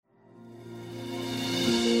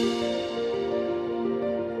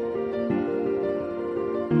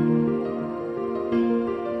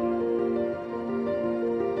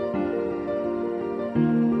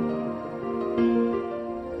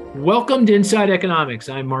Welcome to Inside Economics.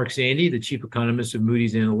 I'm Mark Zandi, the chief economist of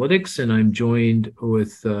Moody's Analytics, and I'm joined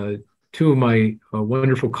with two of my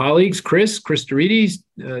wonderful colleagues, Chris Dorides,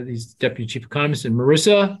 he's deputy chief economist, and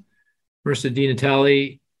Marissa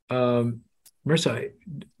DiNatale. Marissa,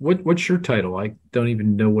 what's your title? I don't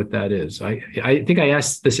even know what that is. I think I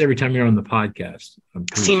ask this every time you're on the podcast.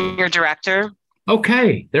 Senior director.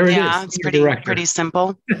 Okay, there it is. Yeah, it's pretty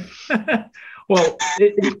simple. Well,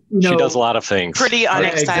 she does a lot of things. Pretty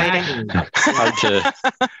unexciting. Exactly.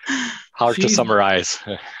 hard to summarize.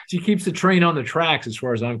 She keeps the train on the tracks, as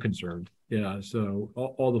far as I'm concerned. Yeah. So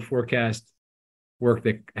all the forecast work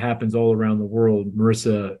that happens all around the world,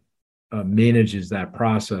 Marissa manages that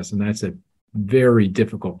process, and that's a very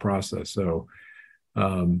difficult process. So,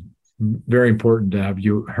 very important to have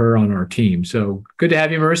her on our team. So good to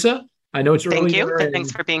have you, Marissa. I know it's early. Thank you.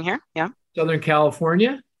 Thanks for being here. Yeah. Southern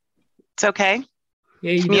California. It's okay.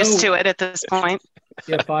 Yeah, I'm used to it at this point.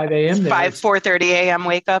 Yeah, 5 a.m. 4:30 a.m.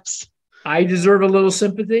 wake ups. I deserve a little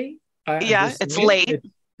sympathy. It's late.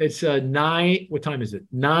 It's 9. What time is it?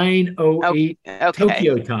 9:08 okay.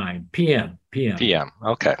 Tokyo time. PM.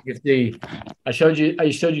 Okay. I showed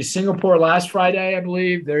you Singapore last Friday, I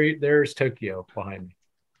believe. There's Tokyo behind me.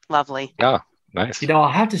 Lovely. Oh, nice. I'll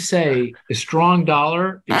have to say, a strong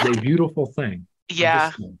dollar is a beautiful thing.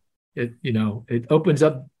 Yeah. It opens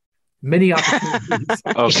up many opportunities.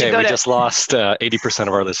 Okay, we just lost 80%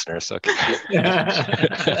 of our listeners. Okay.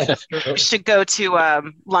 You should go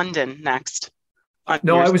to London next.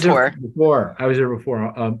 No, I was there before. That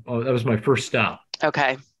was my first stop.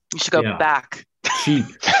 Okay. You should go back. Cheap.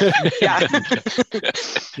 Yeah.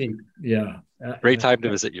 Cheap. Yeah. Great time to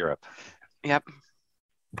visit Europe. Yep.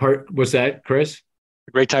 What's that, Chris?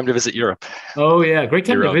 Great time to visit Europe. Oh, yeah. Great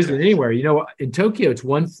time to visit anywhere. In Tokyo, it's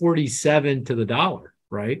 147 to the dollar,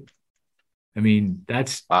 right? I mean,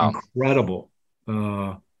 that's incredible.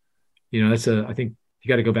 I think you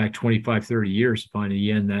got to go back 25, 30 years to find a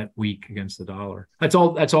yen that weak against the dollar. That's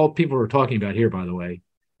all people are talking about here, by the way,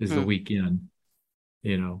 is the weak yen.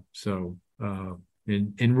 So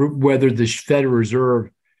and whether the Federal Reserve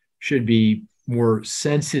should be more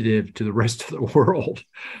sensitive to the rest of the world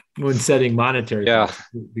when setting monetary policy.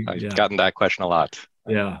 I've gotten that question a lot.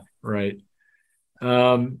 Yeah, right.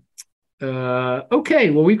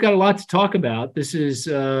 Okay, well, we've got a lot to talk about. This is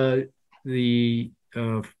the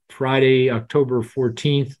Friday, October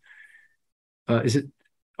 14th. Is it?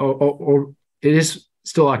 It is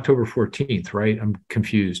still October 14th, right? I'm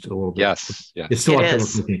confused a little bit. Yes. It's still October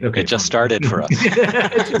 14th. Okay, it just started for us.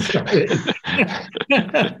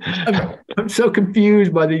 I'm so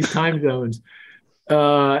confused by these time zones.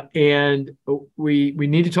 And we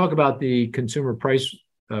need to talk about the consumer price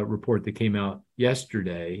report that came out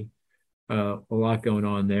yesterday. A lot going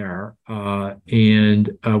on there. While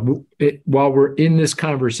we're in this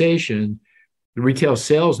conversation, the retail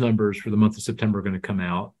sales numbers for the month of September are going to come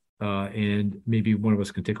out. And maybe one of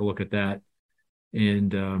us can take a look at that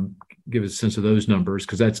and give us a sense of those numbers,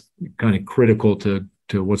 because that's kind of critical to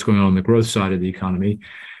what's going on the growth side of the economy.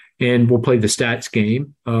 And we'll play the stats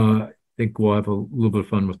game. I think we'll have a little bit of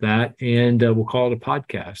fun with that. And we'll call it a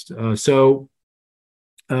podcast. I was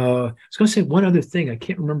going to say one other thing. I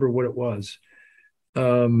can't remember what it was.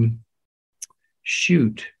 It'll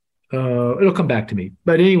come back to me.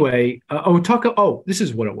 But anyway, this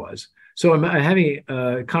is what it was. So I'm having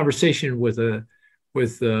a conversation with a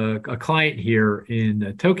client here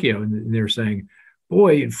in Tokyo, and they're saying,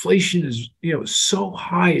 "Boy, inflation is so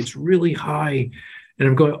high. It's really high." And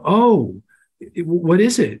I'm going, "Oh, what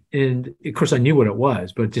is it?" And of course, I knew what it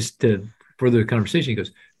was, but just to further the conversation, he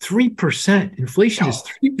goes, 3%. Inflation is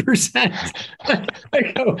 3%. I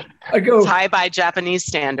go. It's high by Japanese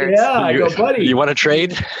standards. Yeah, I go, buddy. You want to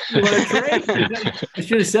trade? You want to trade? I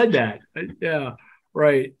should have said that. Yeah,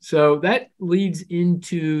 right. So that leads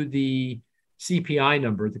into the CPI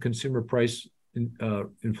number, the Consumer Price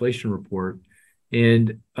Inflation Report.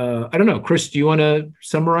 And I don't know, Chris, do you want to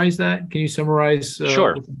summarize that? Can you summarize?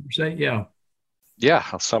 Sure. What you're saying? Yeah. Yeah,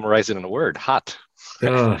 I'll summarize it in a word: hot.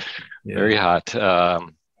 Yeah. Very hot.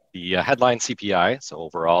 The headline CPI, so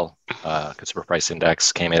overall consumer price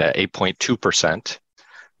index, came in at 8.2%,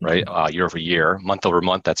 right? Year over year. Month over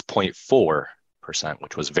month, that's 0.4%,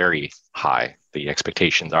 which was very high. Our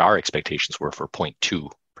expectations were for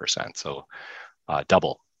 0.2%, so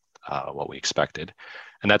double what we expected.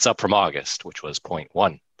 And that's up from August, which was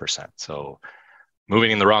 0.1%. So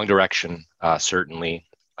moving in the wrong direction, certainly.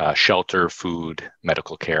 Shelter, food,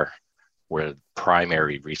 medical care were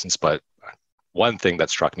primary reasons. But one thing that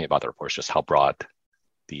struck me about the report is just how broad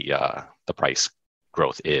the price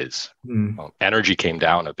growth is. Energy came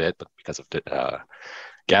down a bit, but because of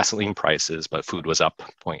gasoline prices, but food was up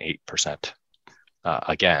 0.8%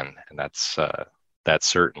 again, and that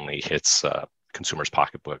certainly hits consumers'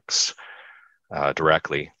 pocketbooks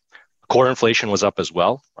directly. Core inflation was up as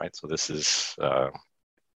well, right? So this is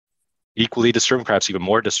equally disturbing, perhaps even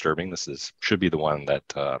more disturbing. This should be the one that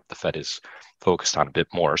the Fed is focused on a bit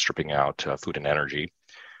more, stripping out food and energy.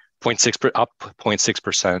 Up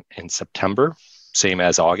 0.6% in September, same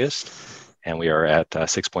as August, and we are at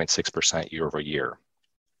 6.6% year over year.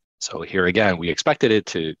 So here again, we expected it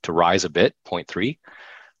to rise a bit, 0.3,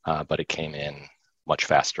 but it came in much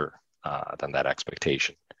faster than that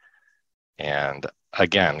expectation. And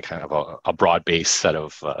again, kind of a broad-based set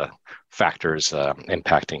of factors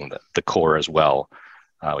impacting the core as well.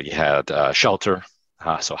 You had shelter,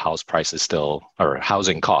 so house prices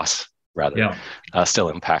housing costs rather,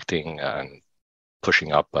 still impacting and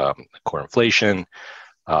pushing up core inflation.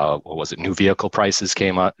 What was it? New vehicle prices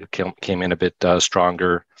came in a bit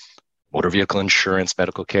stronger. Motor vehicle insurance,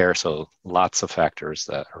 medical care. So lots of factors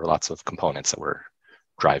lots of components that were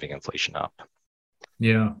driving inflation up.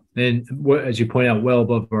 Yeah. And as you point out, well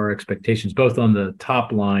above our expectations, both on the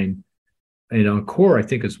top line and on core, I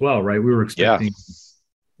think as well, right? We were expecting. Yeah.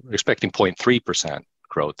 We're expecting 0.3%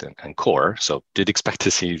 growth in core. So did expect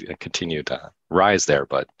to see a continued rise there,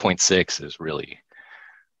 but 0.6 is really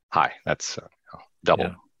high. That's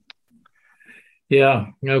double. Yeah.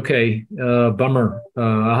 Okay. Bummer.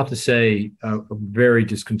 I'll have to say, very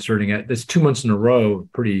disconcerting. That's 2 months in a row,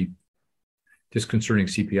 pretty disconcerting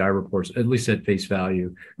CPI reports, at least at face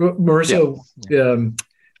value. Marissa,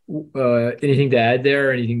 anything to add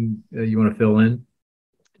there? Anything you want to fill in?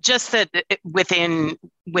 Just that within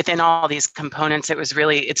all these components, it's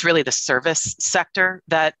really the service sector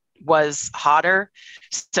that was hotter.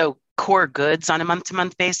 So core goods on a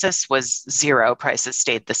month-to-month basis was zero. Prices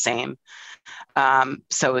stayed the same.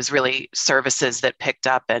 So it was really services that picked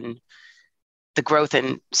up, and the growth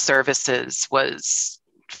in services was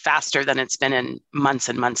faster than it's been in months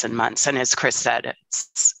and months and months. And as Chris said,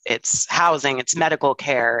 it's housing, it's medical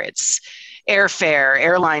care, it's airfare,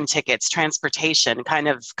 airline tickets, transportation, kind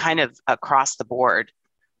of across the board.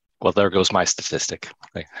 Well, there goes my statistic.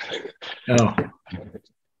 Oh.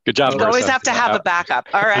 Good job. You always have to have a backup.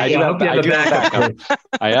 All right. I do have a backup.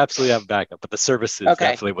 I absolutely have a backup, but the services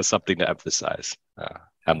definitely was something to emphasize.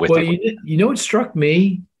 I'm with you. You know what struck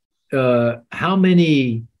me? How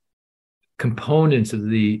many components of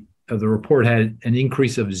the report had an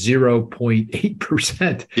increase of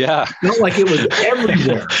 0.8%. Yeah. Not like it was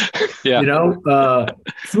everywhere. Yeah.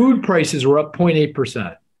 Food prices were up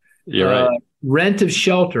 0.8%. You're right. Rent of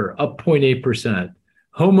shelter up 0.8%.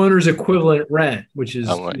 Homeowners equivalent rent, which is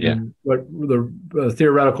what the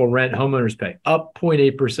theoretical rent homeowners pay, up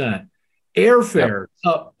 0.8%. Airfare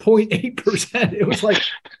up 0.8%. It was like,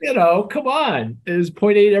 come on. It was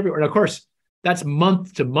 0.8 everywhere. And of course, that's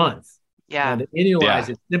month to month. Yeah. And to annualize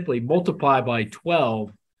it, simply multiply by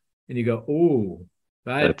 12, and you go, "Ooh,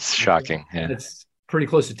 that's shocking." Yeah. That's pretty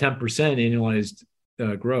close to 10% annualized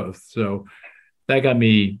growth. So that got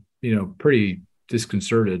me, pretty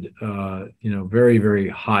disconcerted. Very, very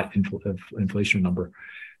hot inflation number.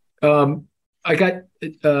 I'm going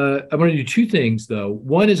to do two things though.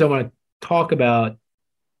 One is I want to talk about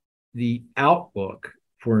the outlook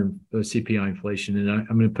for CPI inflation, and I'm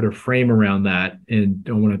going to put a frame around that, and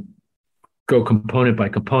I want to go component by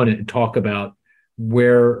component and talk about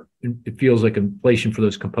where it feels like inflation for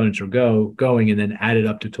those components are going, and then add it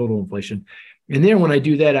up to total inflation. And then when I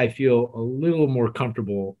do that, I feel a little more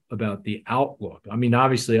comfortable about the outlook. I mean,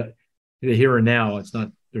 obviously, the here and now,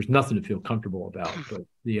 there's nothing to feel comfortable about, but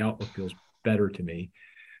the outlook feels better to me.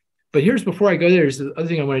 But before I go there, the other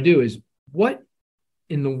thing I want to do is, what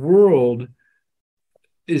in the world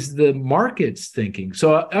is the markets thinking?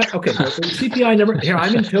 So, okay, so the CPI number, here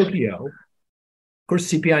I'm in Tokyo. Of course,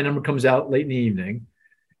 the CPI number comes out late in the evening,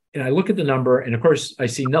 and I look at the number, and of course, I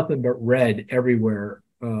see nothing but red everywhere.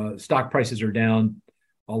 Stock prices are down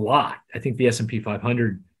a lot. I think the S&P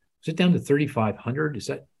 500, is it down to 3,500?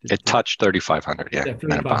 It touched 3,500, yeah.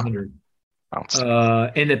 3,500.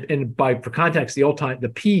 And for context,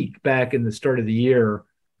 the peak back in the start of the year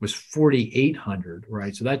was 4,800,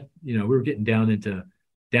 right? So that, we were getting down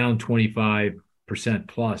 25%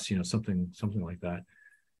 plus, something like that.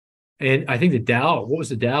 And I think the Dow, what was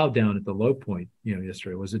the Dow down at the low point,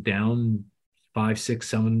 yesterday? Was it down 5, 6,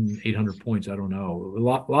 7, 800 points? I don't know. A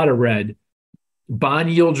lot of red. Bond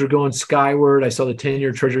yields are going skyward. I saw the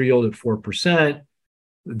 10-year Treasury yield at 4%.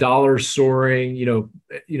 The dollar's soaring.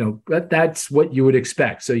 That's what you would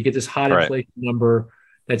expect. So you get this hot inflation number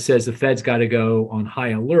that says the Fed's got to go on high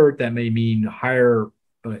alert. That may mean higher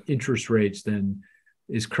interest rates than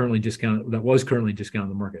is currently discounted. That was currently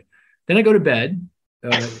discounted in the market. Then I go to bed.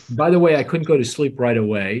 By the way, I couldn't go to sleep right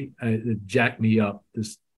away. It jacked me up,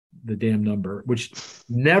 the damn number, which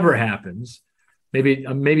never happens. Maybe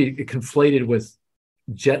it conflated with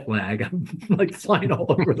jet lag. I'm like flying all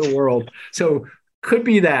over the world. So could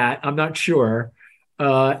be that. I'm not sure.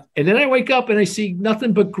 And then I wake up and I see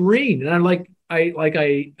nothing but green. And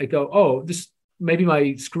I go, oh, this maybe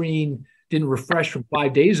my screen didn't refresh from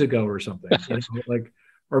 5 days ago or something.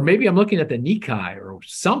 Or maybe I'm looking at the Nikkei or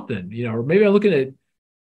something, or maybe I'm looking at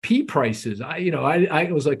P prices. I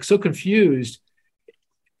was like so confused,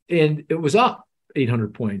 and it was up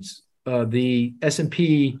 800 points. The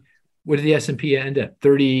S&P, what did the S&P end at?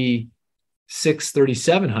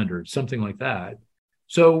 3,700, something like that.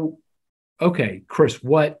 So, okay, Chris,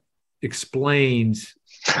 what explains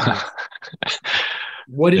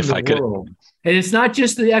what in the world? And it's not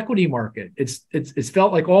just the equity market. It's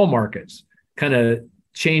felt like all markets kind of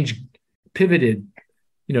pivoted.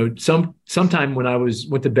 Sometime when I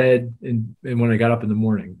went to bed and when I got up in the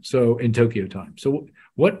morning, so in Tokyo time. So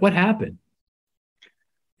what happened?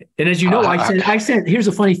 And as you know, I sent. Here's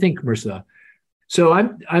a funny thing, Marissa. So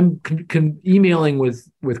I'm emailing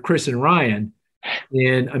with Chris and Ryan,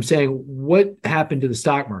 and I'm saying, what happened to the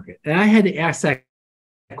stock market? And I had to ask that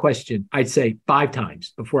question, I'd say 5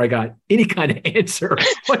 times before I got any kind of answer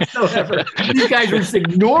whatsoever. These guys were just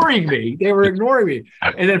ignoring me. They were ignoring me.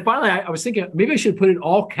 And then finally, I was thinking, maybe I should put it in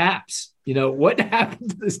all caps. What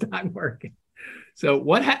happened to the stock market? So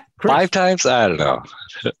what happened? 5 times? I don't know.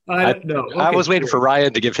 I don't know. Okay, I was waiting for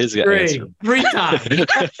Ryan to give his answer. 3 times.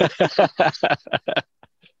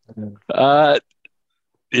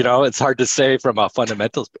 It's hard to say from a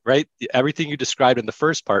fundamentals, right? Everything you described in the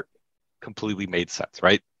first part completely made sense,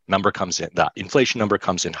 right? The inflation number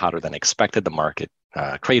comes in hotter than expected. The market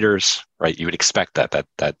craters, right? You would expect that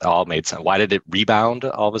all made sense. Why did it rebound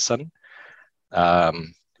all of a sudden?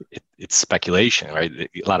 It's speculation, right?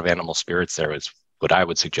 A lot of animal spirits there is what I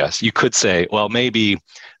would suggest. You could say, well, maybe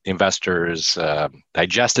the investors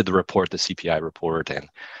digested the report, the CPI report, and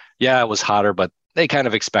it was hotter, but they kind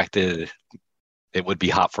of expected it would be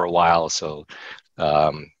hot for a while. So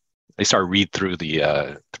they start read through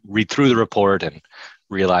the report and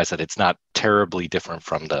realize that it's not terribly different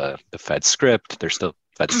from the Fed script.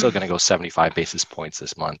 Fed's still going to go 75 basis points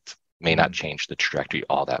this month. May not change the trajectory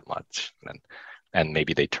all that much, and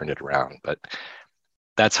maybe they turned it around. But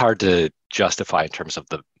that's hard to justify in terms of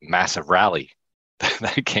the massive rally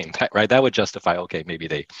that came back, right? That would justify, okay, maybe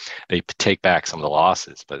they take back some of the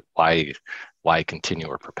losses, but why continue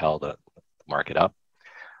or propel the market up?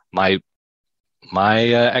 My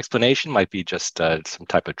explanation might be just some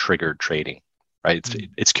type of triggered trading, right?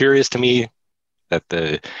 It's curious to me that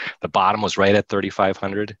the bottom was right at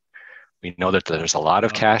 3,500. We know that there's a lot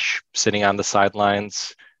of cash sitting on the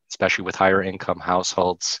sidelines, especially with higher income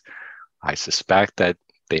households. I suspect that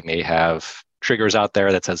they may have triggers out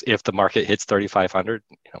there that says if the market hits 3,500,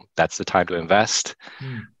 that's the time to invest.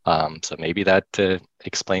 So maybe that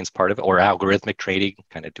explains part of it, or algorithmic trading,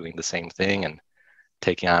 kind of doing the same thing and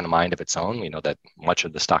taking on a mind of its own. We know that much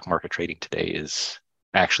of the stock market trading today is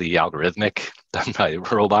actually algorithmic, done by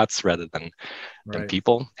robots rather than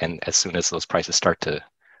people. And as soon as those prices start to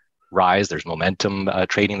rise, there's momentum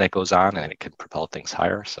trading that goes on, and it can propel things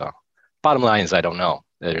higher. So bottom line is, I don't know.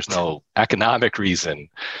 There's no economic reason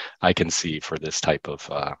I can see for this type of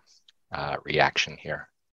reaction here.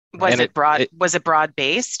 Was it broad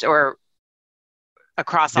based or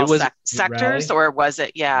across all sectors, or was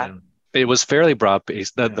it? Yeah. It was fairly broad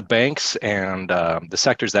based. The banks and the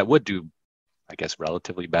sectors that would do, I guess,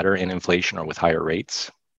 relatively better in inflation or with higher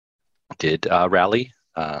rates did rally,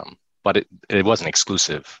 but it wasn't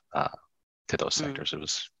exclusive to those sectors. It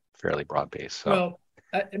was fairly broad based. So. Well,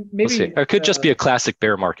 maybe it could just be a classic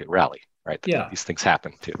bear market rally, right? Yeah, these things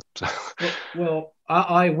happen too. So. Well,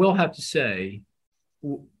 I will have to say,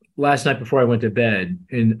 last night before I went to bed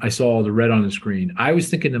and I saw all the red on the screen, I was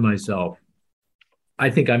thinking to myself, I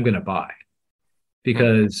think I'm going to buy,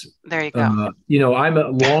 because there you go. I'm a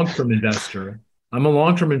long-term investor. I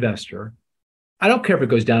don't care if it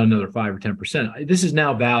goes down another 5 or 10%. This is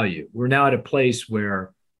now value. We're now at a place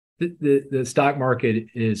where the stock market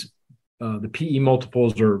is. The PE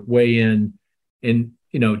multiples are way in, and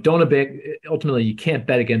ultimately you can't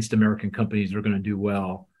bet against American companies that are going to do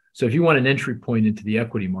well. So if you want an entry point into the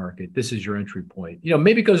equity market, this is your entry point.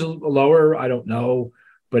 Maybe it goes lower, I don't know,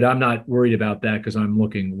 but I'm not worried about that because I'm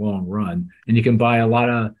looking long run. And you can buy a lot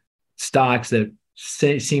of stocks that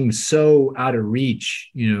seem so out of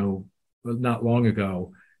reach, not long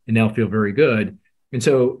ago, and now feel very good. And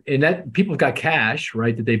so, that people have got cash,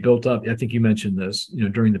 right, that they built up. I think you mentioned this,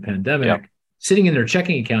 during the pandemic. Yep. sitting in their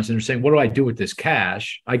checking accounts and they're saying, what do I do with this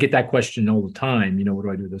cash? I get that question all the time. What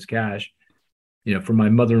do I do with this cash? From my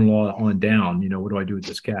mother-in-law on down, what do I do with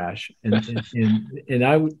this cash? And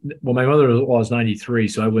my mother-in-law is 93,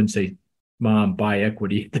 so I wouldn't say, Mom, buy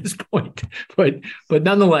equity at this point, but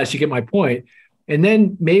nonetheless, you get my point. And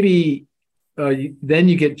then maybe then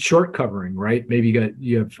you get short covering, right? Maybe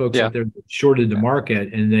you have folks out there that shorted the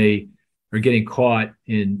market and they are getting caught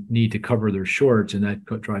and need to cover their shorts, and that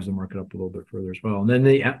drives the market up a little bit further as well. And then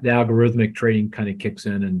the algorithmic trading kind of kicks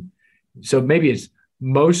in, and so maybe it's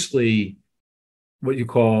mostly what you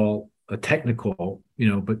call a technical,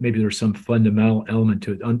 but maybe there's some fundamental element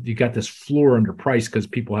to it. You got this floor under price because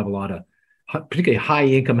people have a lot of, particularly high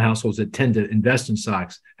income households that tend to invest in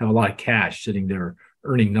stocks, have a lot of cash sitting there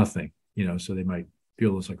earning nothing, so they might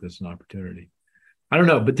feel this like this is an opportunity. I don't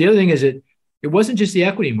know. But the other thing is it wasn't just the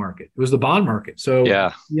equity market, it was the bond market. So,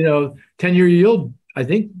 10-year yield, I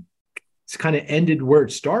think it's kind of ended where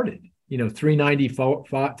it started, 3.95,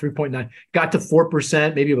 3.9, got to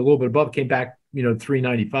 4%, maybe a little bit above, came back,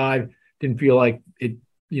 3.95, didn't feel like it,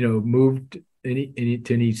 moved to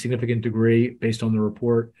any significant degree based on the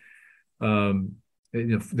report.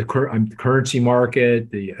 The currency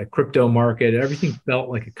market, the crypto market, everything felt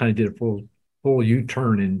like it kind of did a full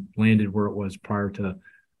U-turn and landed where it was prior to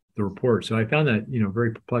the report. So I found that,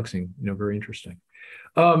 very perplexing, very interesting.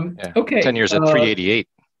 Okay. 10 years at 388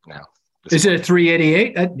 now. Is it at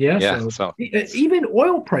 388? Yeah. So even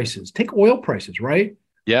oil prices, take oil prices, right?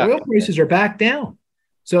 Yeah. Oil prices are back down.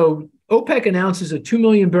 So OPEC announces a 2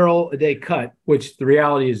 million barrel a day cut, which the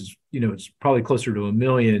reality is, it's probably closer to 1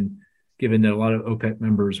 million, given that a lot of OPEC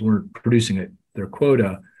members weren't producing their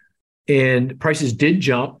quota. And prices did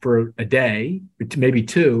jump for a day, maybe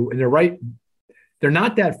two. And they're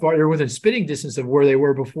not that far. They're within spitting distance of where they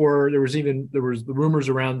were before. There was the rumors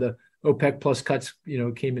around the OPEC plus cuts,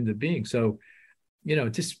 came into being. So,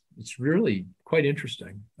 it's really quite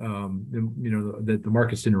interesting, that the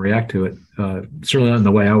markets didn't react to it, certainly not in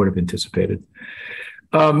the way I would have anticipated.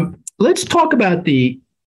 Let's talk about the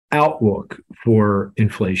outlook for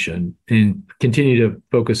inflation and continue to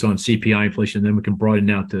focus on CPI inflation. Then we can broaden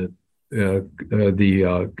out to the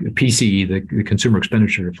PCE, the consumer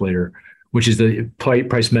expenditure inflator, which is the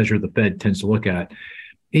price measure the Fed tends to look at.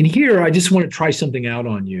 And here, I just want to try something out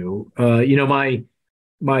on you. My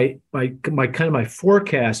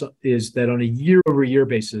forecast is that on a year-over-year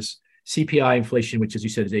basis, CPI inflation, which, as you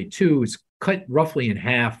said, is 8.2, is cut roughly in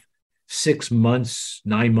half 6 months,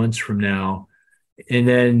 9 months from now. And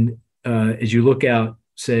then as you look out,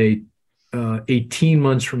 say, 18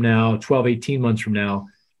 months from now, 12, 18 months from now,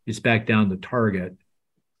 it's back down to target.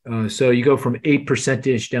 So you go from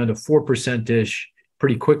 8%-ish down to 4%-ish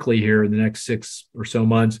pretty quickly here in the next 6 or so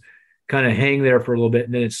months, kind of hang there for a little bit,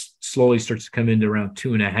 and then it slowly starts to come into around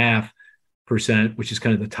 2.5%, which is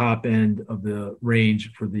kind of the top end of the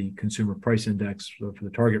range for the consumer price index, for the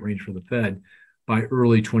target range for the Fed by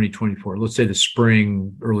early 2024. Let's say the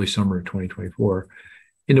spring, early summer of 2024.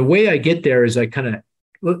 And the way I get there is I kind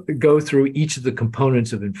of go through each of the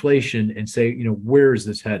components of inflation and say, where is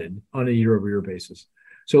this headed on a year-over-year basis?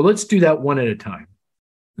 So let's do that one at a time.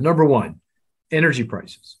 Number one, energy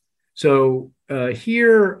prices. So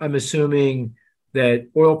here I'm assuming that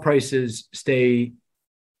oil prices stay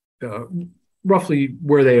roughly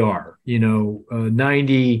where they are.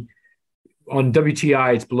 90 on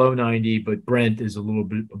WTI, it's below 90, but Brent is a little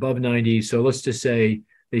bit above 90. So let's just say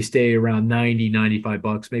they stay around 90, 95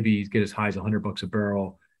 bucks, maybe get as high as 100 bucks a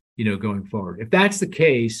barrel, going forward. If that's the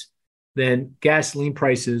case, then gasoline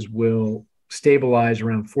prices will stabilize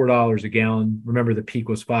around $4 a gallon. Remember, the peak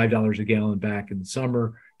was $5 a gallon back in the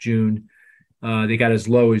summer, June. They got as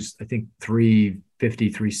low as, I think, $3.50,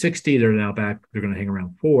 $3.60. They're now back. They're going to hang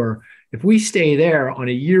around $4. If we stay there on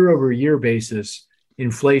a year-over-year basis,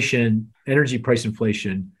 inflation, energy price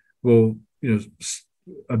inflation will,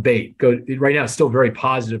 abate. Right now, it's still very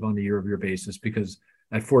positive on the year-over-year basis because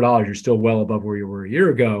at $4, you're still well above where you were a year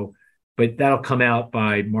ago. But that'll come out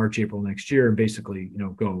by March, April next year and basically,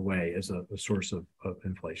 go away as a source of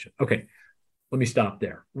inflation. Okay, let me stop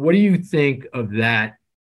there. What do you think of that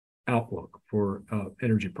outlook for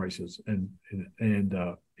energy prices and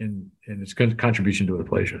its contribution to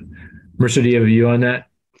inflation? Marissa, do you have a view on that?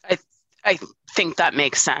 I think that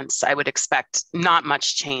makes sense. I would expect not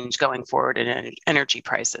much change going forward in energy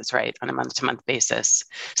prices, right, on a month-to-month basis.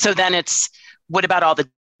 So then it's, what about all the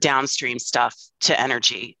downstream stuff to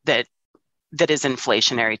energy that is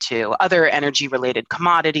inflationary too? Other energy-related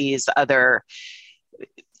commodities, other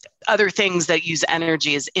things that use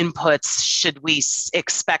energy as inputs. Should we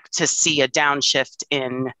expect to see a downshift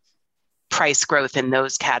in price growth in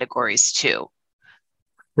those categories too?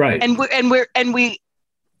 Right.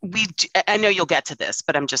 We I know you'll get to this,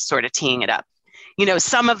 but I'm just sort of teeing it up.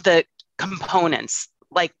 Some of the components,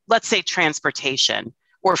 like let's say transportation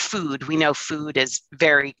or food, we know food is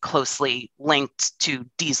very closely linked to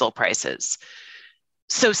diesel prices.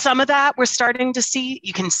 So some of that we're starting to see,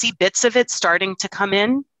 you can see bits of it starting to come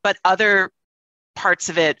in, but other parts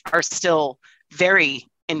of it are still very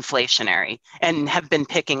inflationary and have been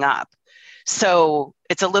picking up. So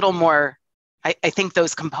it's a little more, I think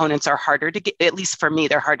those components are harder to get, at least for me,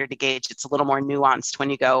 they're harder to gauge. It's a little more nuanced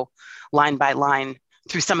when you go line by line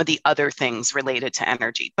through some of the other things related to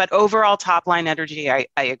energy. But overall, top line energy, I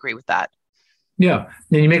agree with that. Yeah.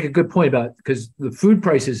 And you make a good point about, because the food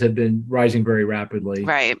prices have been rising very rapidly.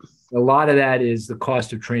 Right. A lot of that is the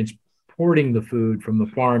cost of transporting the food from the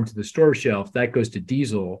farm to the store shelf. That goes to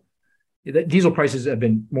diesel. Diesel prices have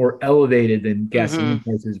been more elevated than gasoline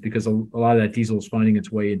prices because a lot of that diesel is finding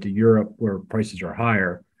its way into Europe, where prices are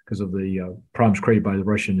higher because of the problems created by the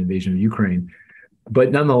Russian invasion of Ukraine.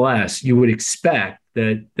 But nonetheless, you would expect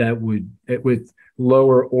that would, with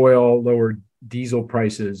lower oil, lower diesel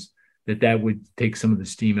prices, that would take some of the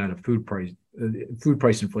steam out of food price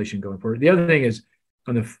inflation going forward. The other thing is,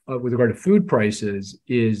 with regard to food prices,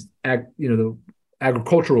 is the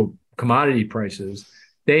agricultural commodity prices.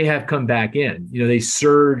 They have come back in. They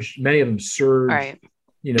surged. Many of them surged. Right.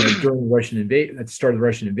 During the Russian invasion, at the start of the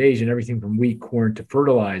Russian invasion, everything from wheat, corn to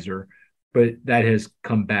fertilizer, but that has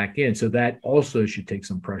come back in. So that also should take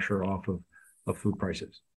some pressure off of food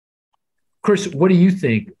prices. Chris, what do you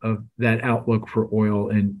think of that outlook for oil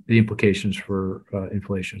and the implications for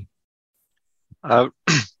inflation? I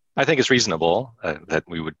think it's reasonable that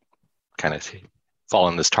we would kind of fall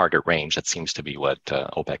in this target range. That seems to be what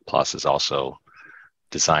OPEC Plus is also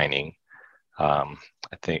designing. I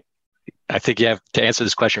think you have to answer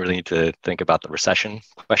this question. You really need to think about the recession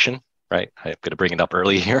question, right? I'm going to bring it up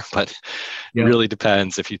early here, but It really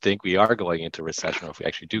depends if you think we are going into recession, or if we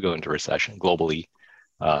actually do go into recession globally.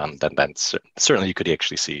 Then certainly you could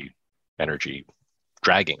actually see energy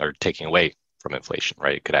dragging or taking away from inflation,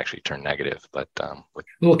 right? It could actually turn negative. But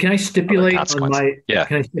can I stipulate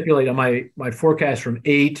on my forecast from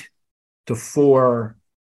 8 to 4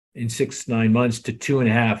 in 6-9 months to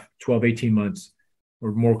 2.5, 12, 18 months,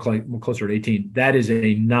 or more closer to 18? That is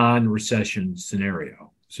a non-recession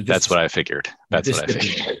scenario. So that's what I figured.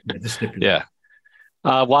 Yeah.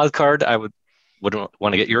 Wild card, I would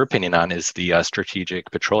want to get your opinion on is the Strategic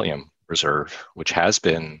Petroleum Reserve, which has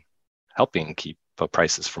been helping keep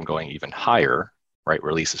prices from going even higher, right?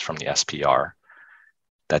 Releases from the SPR.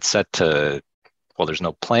 That's set to, well, there's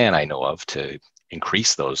no plan I know of to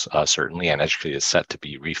increase those certainly, and actually is set to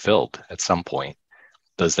be refilled at some point.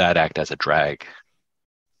 Does that act as a drag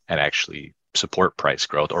and actually support price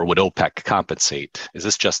growth, or would OPEC compensate? Is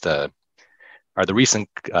this just are the recent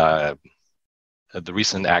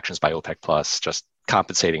actions by OPEC Plus just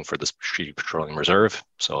compensating for the Strategic Petroleum Reserve?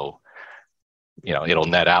 So, it'll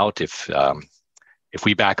net out if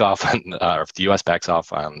we back off on, or if the U.S. backs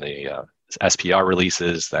off on the SPR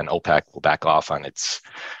releases, then OPEC will back off on its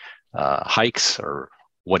hikes, or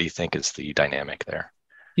what do you think is the dynamic there?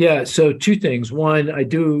 Yeah, so two things. One, I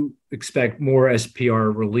do expect more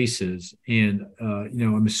SPR releases, and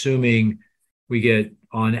I'm assuming we get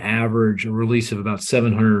on average a release of about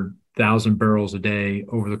 700,000 barrels a day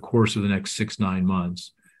over the course of the next 6-9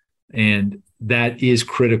 months, and that is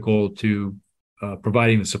critical to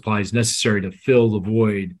providing the supplies necessary to fill the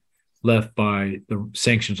void left by the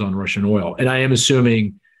sanctions on Russian oil. And I am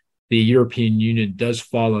assuming the European Union does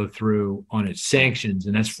follow through on its sanctions,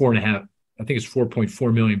 and that's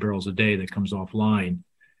 4.4 million barrels a day that comes offline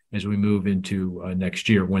as we move into next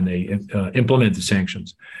year when they implement the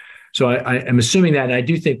sanctions. So I am assuming that, and I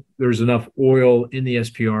do think there's enough oil in the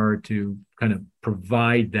SPR to kind of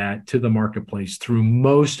provide that to the marketplace through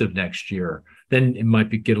most of next year. Then it might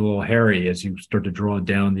get a little hairy as you start to draw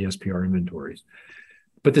down the SPR inventories.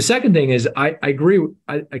 But the second thing is, I agree.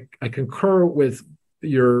 I concur with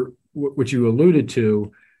what you alluded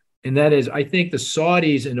to, and that is, I think the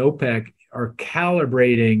Saudis and OPEC are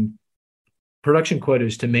calibrating production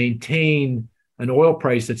quotas to maintain an oil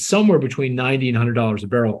price that's somewhere between $90 and $100 a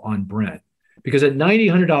barrel on Brent, because at $90,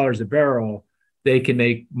 $100 a barrel, they can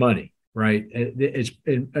make money, right?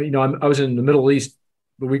 I was in the Middle East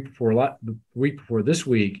the week before this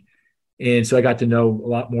week, and so I got to know a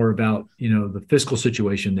lot more about the fiscal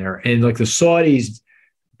situation there. And like the Saudis'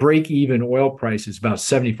 break-even oil price is about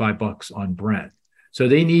 $75 on Brent. So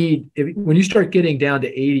they need, when you start getting down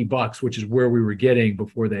to $80, which is where we were getting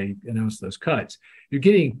before they announced those cuts, you're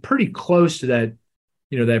getting pretty close to that,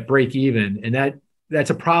 that break even. And that that's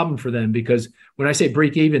a problem for them, because when I say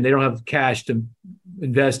break even, they don't have cash to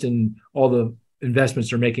invest in all the investments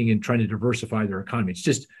they're making and trying to diversify their economy. It's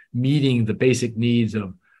just meeting the basic needs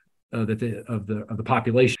of the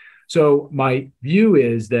population. So my view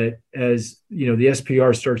is that as the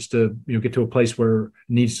SPR starts to get to a place where it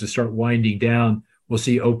needs to start winding down, we'll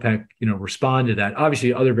see OPEC respond to that.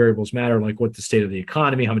 Obviously, other variables matter, like what the state of the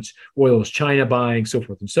economy, how much oil is China buying, so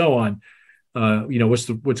forth and so on.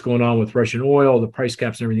 What's going on with Russian oil, the price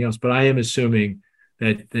caps and everything else. But I am assuming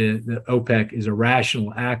that the OPEC is a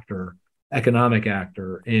rational actor, economic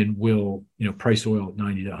actor, and will price oil at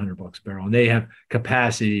 $90 to $100 a barrel. And they have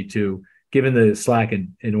capacity to, given the slack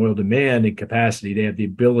in oil demand and capacity, they have the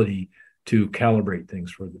ability to calibrate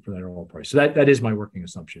things for that oil price. So that is my working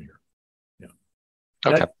assumption here. Yeah.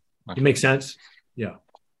 Okay. It makes sense. Yeah.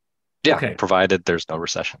 Yeah. Okay. Provided there's no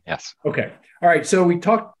recession. Yes. Okay. All right. So we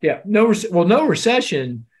talked. Yeah. No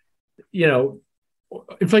recession.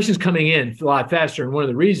 Inflation's coming in a lot faster, and one of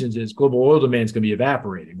the reasons is global oil demand is going to be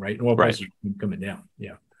evaporating, right? And oil prices are coming down.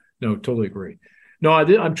 Yeah. No, totally agree. No,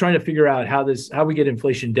 I'm trying to figure out how we get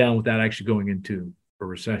inflation down without actually going into a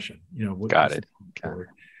recession. Got it.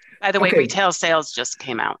 By the way, retail sales just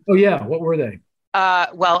came out. Oh yeah, what were they?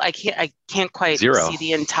 Well, I can't quite Zero. see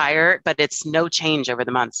the entire, but it's no change over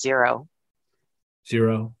the month. Zero.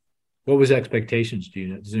 What was expectations?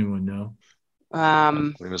 Does anyone know?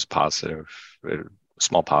 It was positive,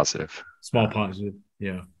 small positive. Small positive.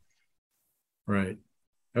 Yeah. Right.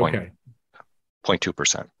 Okay.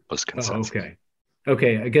 0.2% was consensus.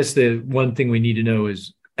 Okay. I guess the one thing we need to know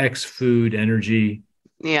is X food, energy.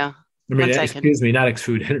 Yeah. Excuse me, not X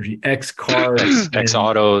food, energy, X cars. X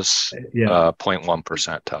autos,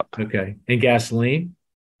 0.1% up. Okay. And gasoline?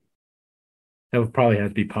 That would probably have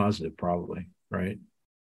to be positive, probably, right?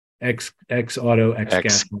 X auto,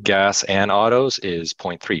 X gas and autos is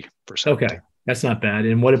 0.3%. Okay. That's not bad.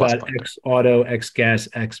 And what about X auto, X gas,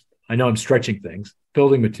 X? I know I'm stretching things.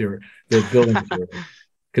 Building material,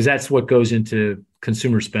 because that's what goes into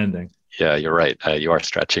consumer spending. Yeah, you're right. You are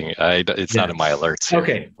stretching. It's not in my alerts here.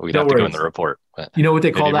 Okay. We'd have to go in the report. You know what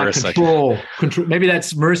they call that? Control. Maybe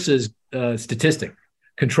that's Marissa's statistic.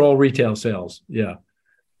 Control retail sales. Yeah.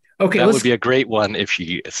 Okay. That would be a great one if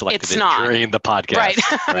she selected during the podcast. Right.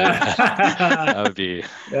 That would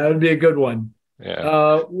be a good one.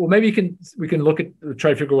 Yeah. Well, maybe we can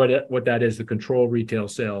try to figure out what that is, the control retail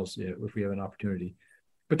sales, if we have an opportunity.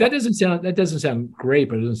 But that doesn't sound great,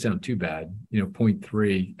 but it doesn't sound too bad.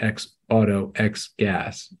 0.3 X auto, X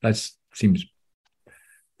gas. That seems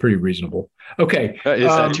pretty reasonable. Okay. Is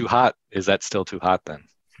that too hot? Is that still too hot then?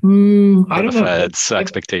 I don't know. Fed's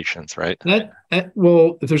expectations, right?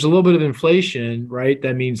 Well, if there's a little bit of inflation, right,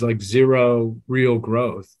 that means like zero real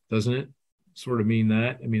growth, doesn't it? Sort of mean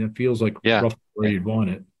that. I mean, it feels like roughly where you'd want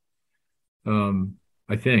it.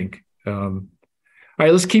 I think. All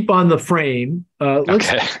right, let's keep on the frame. So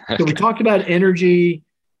we talked about energy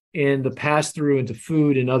and the pass through into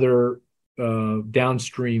food and other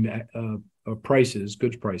downstream prices,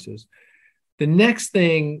 goods prices. The next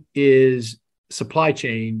thing is supply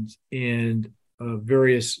chains and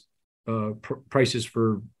various prices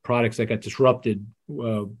for products that got disrupted,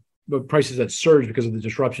 prices that surged because of the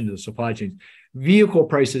disruption to the supply chains. Vehicle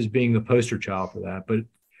prices being the poster child for that,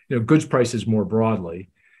 but goods prices more broadly.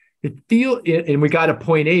 And we got a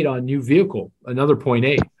 0.8 on new vehicle, another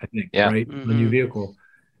 0.8, I think, right? Mm-hmm. On new vehicle.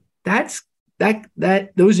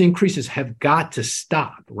 Those increases have got to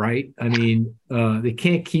stop, right? I mean, they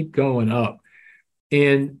can't keep going up.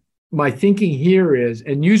 And my thinking here is,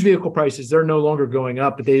 and used vehicle prices, they're no longer going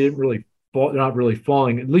up, but they didn't really fall, they're not really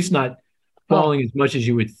falling, at least not falling as much as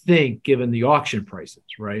you would think, given the auction prices,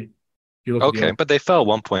 right? But they fell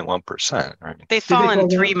 1.1%, right? They've fallen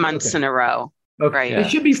 3 months in a row. Okay. Right. They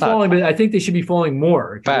should be falling, but I think they should be falling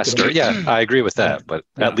more. Faster. Yeah, I agree with that. But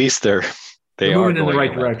at least they're moving in the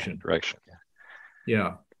right direction.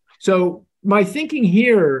 Yeah. So my thinking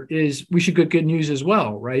here is we should get good news as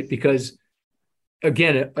well, right? Because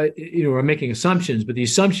again, I'm making assumptions, but the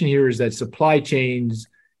assumption here is that supply chains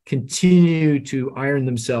continue to iron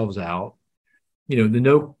themselves out.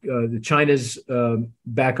 The China's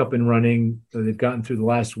back up and running. They've gotten through the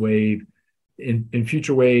last wave. In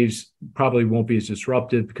future waves, probably won't be as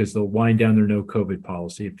disruptive because they'll wind down their no COVID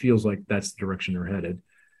policy. It feels like that's the direction they're headed.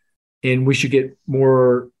 And we should get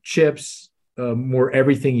more chips, more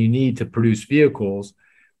everything you need to produce vehicles.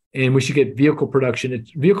 And we should get vehicle production.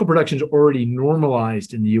 Vehicle production is already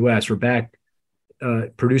normalized in the US. We're back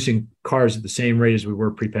producing cars at the same rate as we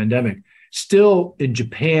were pre-pandemic. Still in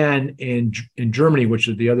Japan and in Germany, which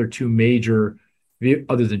are the other two major,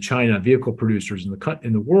 other than China, vehicle producers in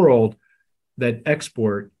the world, that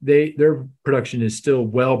export, their production is still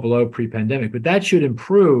well below pre-pandemic, but that should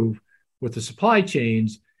improve with the supply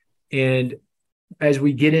chains. And as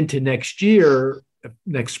we get into next year,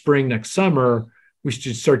 next spring, next summer, we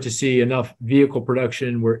should start to see enough vehicle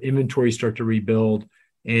production where inventories start to rebuild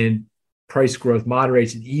and price growth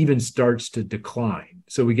moderates and even starts to decline.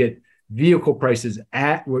 So we get vehicle prices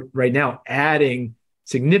at right now adding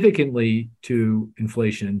significantly to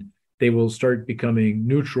inflation. They will start becoming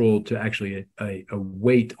neutral to actually a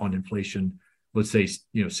weight on inflation, let's say,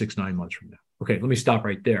 6-9 months from now. Okay, let me stop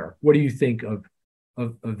right there. What do you think of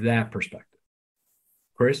that perspective?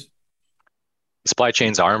 Chris? Supply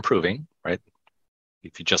chains are improving, right?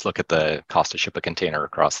 If you just look at the cost to ship a container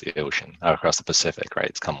across the ocean, across the Pacific, right,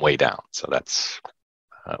 it's come way down. So that's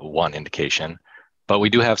one indication. But we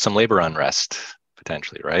do have some labor unrest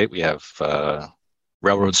potentially, right? We have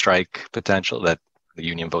railroad strike potential that the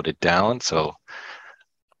union voted down. So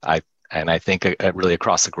I think really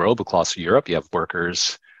across the globe, across Europe, you have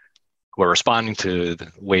workers who are responding to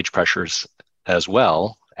the wage pressures as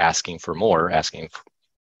well, asking for more,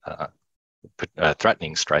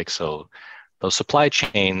 threatening strikes. So those supply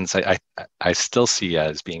chains, I still see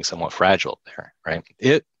as being somewhat fragile there, right?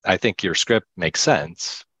 I think your script makes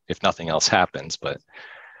sense if nothing else happens, but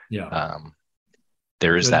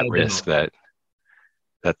there is that risk that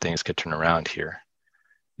things could turn around here.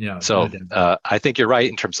 Yeah. So I think you're right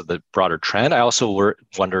in terms of the broader trend. I also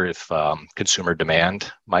wonder if consumer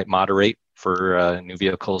demand might moderate for new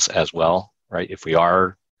vehicles as well, right?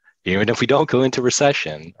 Even if we don't go into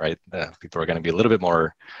recession, right? People are going to be a little bit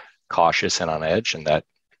more cautious and on edge, and that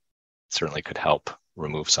certainly could help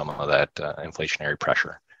remove some of that inflationary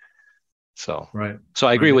pressure. So, So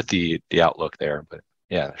I agree with the outlook there, but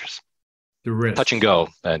there's the risk, touch and go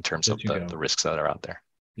in terms of the risks that are out there.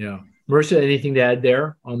 Yeah. Marissa, anything to add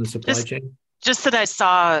there on the supply chain? Just that I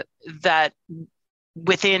saw that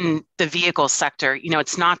within the vehicle sector,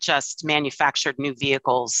 it's not just manufactured new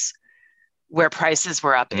vehicles where prices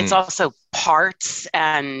were up. It's also parts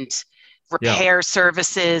and repair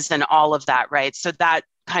services and all of that, right? So that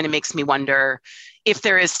kind of makes me wonder if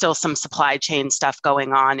there is still some supply chain stuff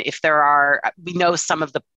going on. If there are, we know some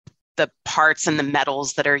of the parts and the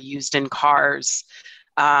metals that are used in cars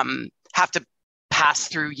have to pass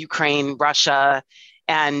through Ukraine, Russia,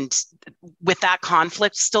 and with that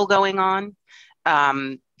conflict still going on,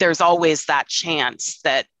 there's always that chance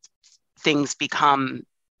that things become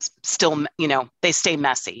still, they stay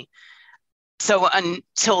messy. So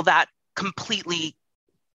until that completely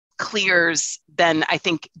clears, then I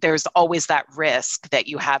think there's always that risk that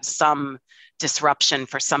you have some disruption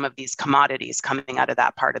for some of these commodities coming out of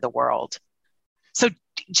that part of the world. So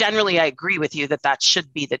generally, I agree with you that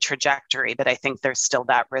should be the trajectory, but I think there's still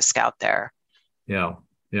that risk out there. Yeah.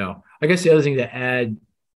 I guess the other thing to add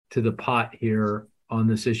to the pot here on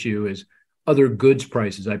this issue is other goods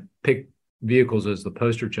prices. I picked vehicles as the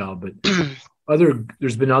poster child, but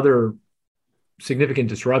there's been other significant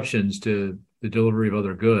disruptions to the delivery of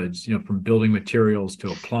other goods, from building materials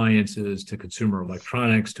to appliances to consumer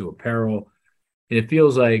electronics to apparel. And it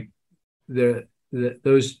feels like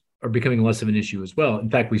those are becoming less of an issue as well. In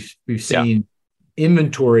fact, we've seen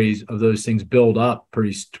inventories of those things build up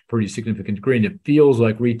pretty significant degree, and it feels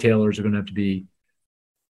like retailers are going to have to be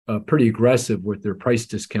pretty aggressive with their price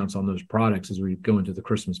discounts on those products as we go into the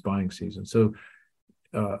Christmas buying season. So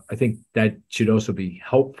I think that should also be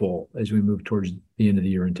helpful as we move towards the end of the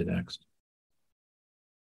year into next.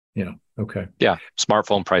 Yeah. Okay. Yeah.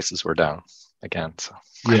 Smartphone prices were down again. So.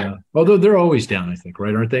 Yeah. Although they're always down, I think,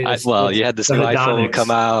 right? Aren't they? You had this new iPhone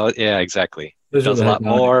come out. Yeah, exactly. It does a lot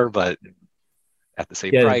more, but at the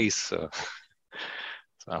same price. So.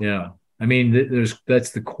 Yeah. I mean, that's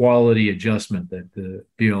the quality adjustment that the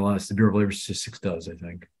BLS, the Bureau of Labor Statistics, does, I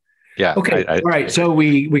think. Yeah. Okay. All right. So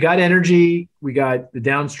we got energy, we got the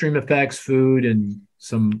downstream effects, food, and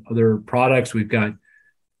some other products. We've got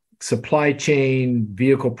supply chain,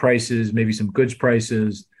 vehicle prices, maybe some goods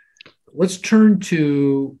prices. Let's turn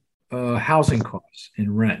to housing costs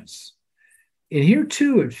and rents. And here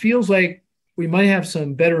too, it feels like we might have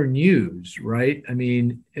some better news, right? I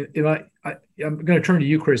mean, I'm going to turn to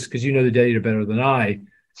you, Chris, because you know the data better than I.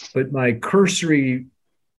 But my cursory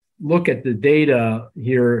look at the data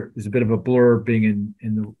here is a bit of a blur, being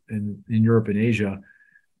in Europe and Asia.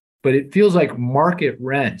 But it feels like market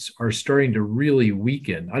rents are starting to really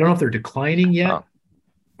weaken. I don't know if they're declining yet. Huh.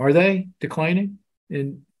 Are they declining?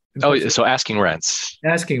 So asking rents.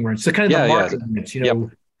 Asking rents. So kind of the market rents,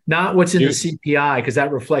 not what's in the CPI, because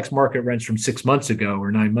that reflects market rents from 6 months ago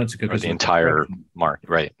or 9 months ago. Or the entire market,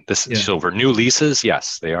 right? So for new leases,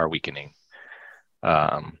 yes, they are weakening.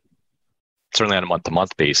 Certainly on a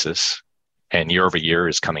month-to-month basis. and year over year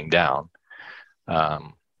is coming down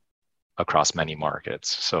across many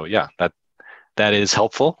markets. So yeah, that is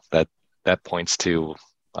helpful. That points to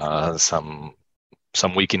some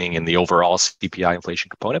weakening in the overall CPI inflation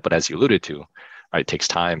component. But as you alluded to, right, it takes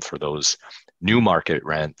time for those new market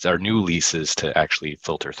rents or new leases to actually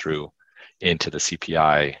filter through into the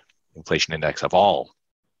CPI inflation index of all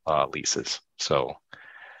leases. So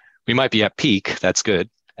we might be at peak. That's good,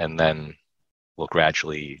 and then we'll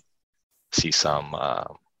gradually see some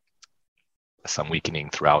weakening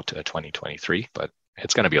throughout 2023. But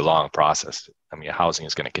it's going to be a long process. I mean, housing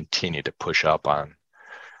is going to continue to push up on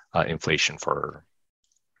inflation for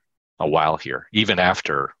a while here, even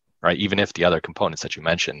after, right? Even if the other components that you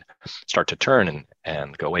mentioned start to turn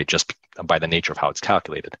and go away, just by the nature of how it's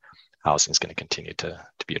calculated, housing is going to continue to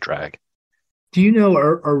be a drag. Do you know,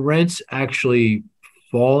 are rents actually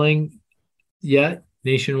falling yet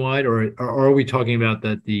nationwide, or are we talking about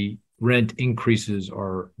that the rent increases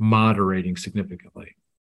are moderating significantly?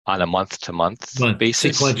 On a month-to-month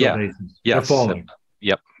basis? Sequential basis. Yes. They're falling.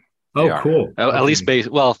 Yep. Oh, cool. At least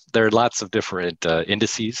well, there are lots of different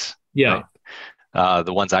indices. Yeah. Right?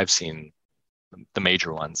 The ones I've seen, the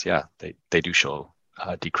major ones, yeah, they do show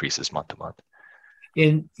decreases month to month.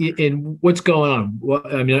 And what's going on? Well,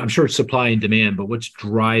 I mean, I'm sure it's supply and demand, but what's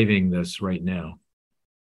driving this right now?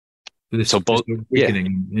 This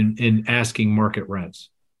weakening in asking market rents.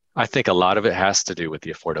 I think a lot of it has to do with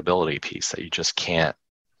the affordability piece, that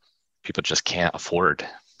people just can't afford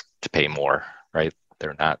to pay more, right?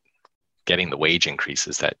 They're not getting the wage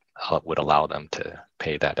increases that would allow them to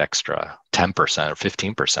pay that extra 10% or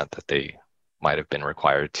 15% that they might have been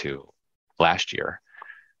required to last year,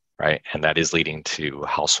 right? And that is leading to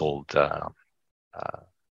household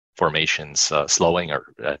formations slowing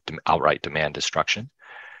or outright demand destruction.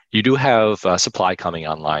 You do have supply coming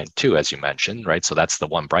online too, as you mentioned, right? So that's the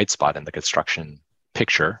one bright spot in the construction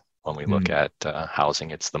picture. When we look at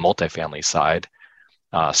housing, it's the multifamily side.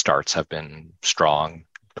 Starts have been strong.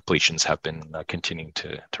 Depletions have been continuing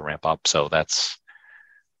to ramp up. So that's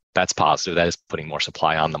positive. That is putting more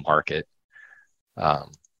supply on the market.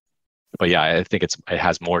 But yeah, I think it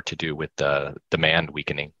has more to do with the demand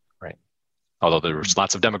weakening, right? Although there's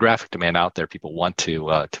lots of demographic demand out there, people want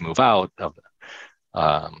to move out.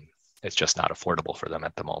 It's just not affordable for them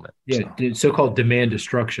at the moment. Yeah, so. So-called demand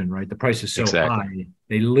destruction, right? The price is so high,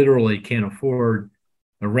 they literally can't afford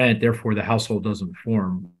the rent. Therefore, the household doesn't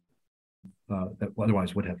form that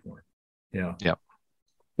otherwise would have formed. Yeah. Yep.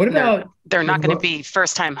 What about? They're not going to be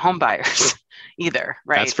first-time home buyers either,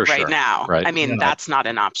 right? That's for sure. Now, right. I mean, that's not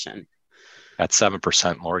an option. At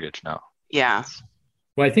 7% mortgage now. Yeah.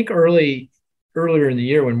 Well, I think earlier in the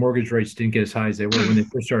year, when mortgage rates didn't get as high as they were when they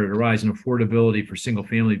first started to rise and affordability for single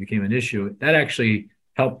family became an issue, that actually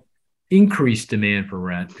helped increase demand for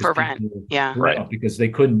rent. Yeah. Right. Because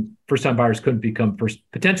potential first-time buyers couldn't become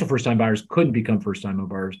first-time home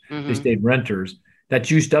buyers. Mm-hmm. They stayed renters. That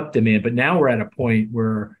juiced up demand. But now we're at a point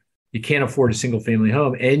where you can't afford a single family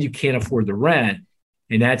home and you can't afford the rent.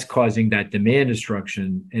 And that's causing that demand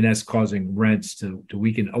destruction, and that's causing rents to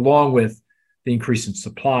weaken, along with the increase in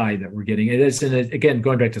supply that we're getting. And again,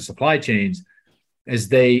 going back to supply chains, as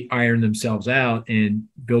they iron themselves out and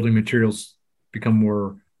building materials become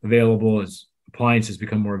more available, as appliances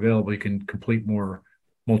become more available, you can complete more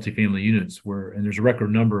multifamily units. And there's a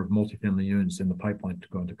record number of multifamily units in the pipeline to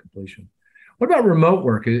go into completion. What about remote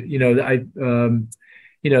work? One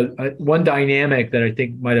dynamic that I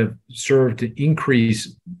think might have served to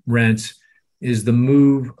increase rents is the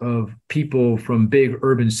move of people from big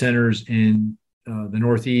urban centers in the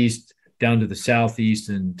Northeast down to the Southeast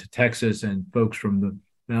and to Texas, and folks from the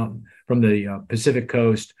Pacific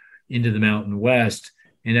Coast into the Mountain West.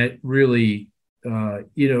 And that really,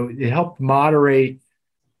 it helped moderate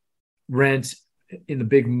rents in the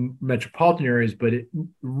big metropolitan areas, but it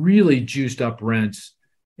really juiced up rents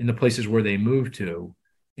in the places where they moved to.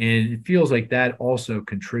 And it feels like that also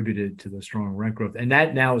contributed to the strong rent growth. And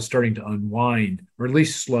that now is starting to unwind, or at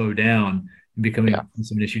least slow down and becoming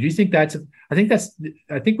some issue. Do you think I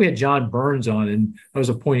think we had John Burns on, and that was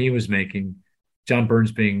a point he was making. John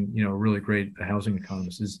Burns being, a really great housing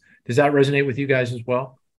economist. Does that resonate with you guys as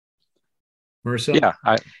well? Marissa? Yeah.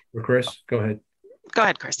 Or Chris? Go ahead. Go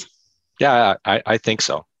ahead, Chris. Yeah, I think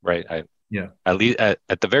so. Right. At least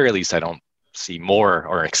at the very least, I don't see more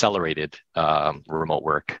or accelerated remote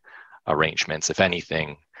work arrangements. If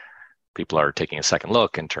anything, people are taking a second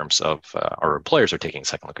look in terms of, or employers are taking a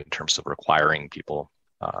second look in terms of requiring people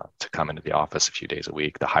to come into the office a few days a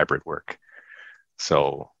week, the hybrid work.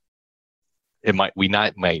 So we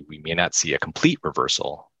may not see a complete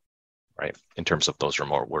reversal, right, in terms of those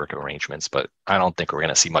remote work arrangements, but I don't think we're going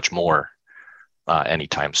to see much more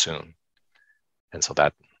anytime soon. And so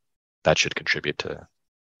that should contribute to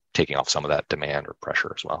taking off some of that demand or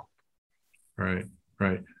pressure as well. Right.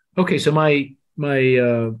 Okay, so my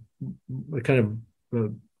kind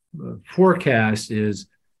of forecast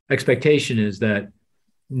expectation is that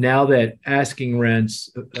now that asking rents,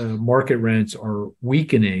 market rents are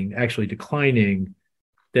weakening, actually declining,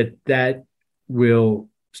 that will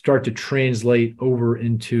start to translate over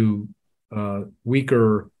into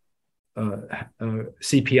weaker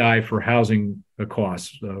CPI for housing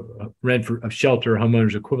costs, rent of shelter,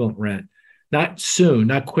 homeowners equivalent rent. Not soon,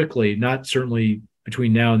 not quickly, not certainly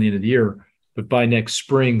between now and the end of the year, but by next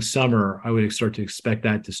spring, summer, I would start to expect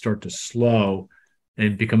that to start to slow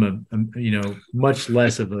and become a much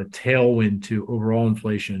less of a tailwind to overall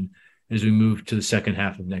inflation as we move to the second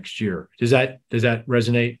half of next year. Does that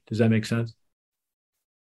resonate? Does that make sense?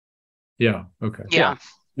 Yeah. Okay. Yeah.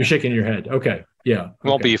 You're shaking your head. Okay. Yeah. It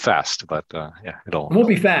won't be fast, but it won't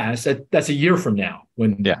be fast. That's a year from now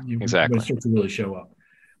when exactly. when it starts to really show up.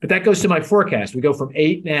 But that goes to my forecast. We go from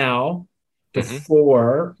 8 now to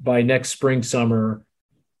 4 by next spring, summer,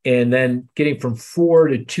 and then getting from 4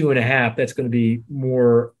 to 2.5. That's going to be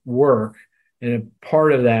more work, and a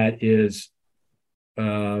part of that is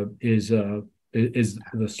the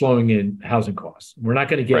slowing in housing costs. We're not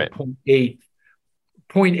going to get 0.8.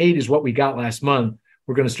 0.8 is what we got last month.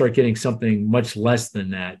 We're going to start getting something much less than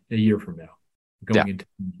that a year from now.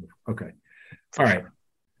 Okay. All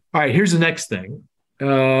right. Here's the next thing.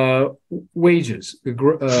 Wages,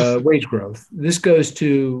 wage growth. This goes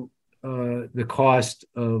to the cost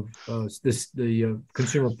of the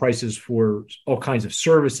consumer prices for all kinds of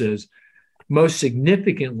services. Most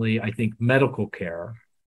significantly, I think medical care,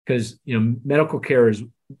 because medical care is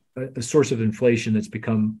a source of inflation that's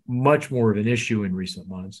become much more of an issue in recent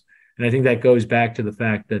months. And I think that goes back to the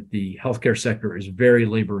fact that the healthcare sector is very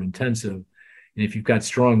labor intensive. And if you've got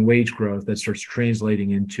strong wage growth, that starts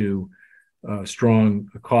translating into strong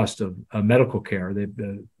cost of medical care.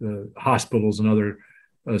 The hospitals and other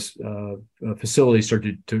facilities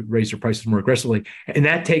started to raise their prices more aggressively. And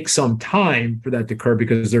that takes some time for that to occur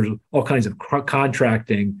because there's all kinds of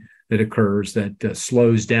contracting that occurs that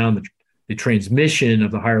slows down the transmission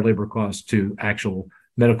of the higher labor costs to actual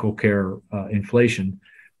medical care inflation.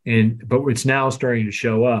 But it's now starting to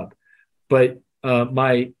show up. But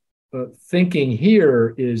my thinking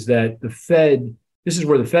here is that the Fed, this is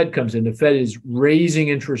where the Fed comes in. The Fed is raising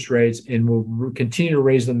interest rates and will continue to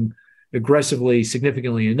raise them aggressively,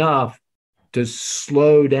 significantly enough to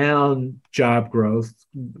slow down job growth,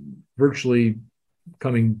 virtually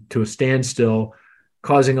coming to a standstill,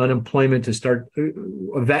 causing unemployment to start,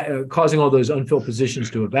 causing all those unfilled positions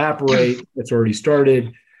to evaporate. That's already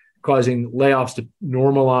started, causing layoffs to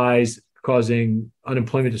normalize, causing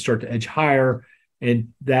unemployment to start to edge higher. And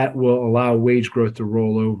that will allow wage growth to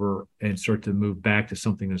roll over and start to move back to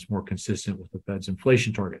something that's more consistent with the Fed's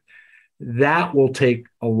inflation target. That will take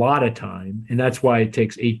a lot of time. And that's why it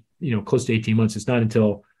takes close to 18 months. It's not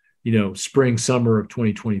until, spring, summer of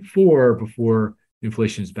 2024 before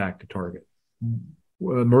inflation is back to target.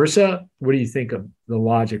 Marissa, what do you think of the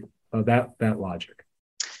logic of that logic?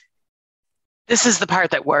 This is the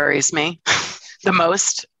part that worries me the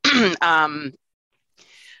most.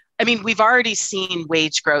 We've already seen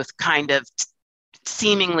wage growth kind of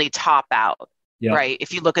seemingly top out, right?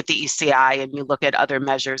 If you look at the ECI and you look at other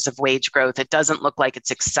measures of wage growth, it doesn't look like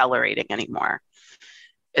it's accelerating anymore.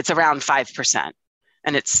 It's around 5%,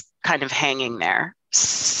 and it's kind of hanging there.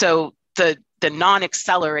 So the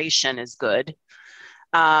non-acceleration is good.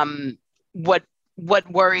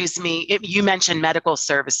 What worries me, you mentioned medical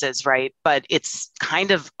services, right? But it's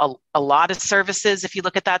kind of a lot of services. If you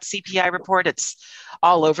look at that CPI report, it's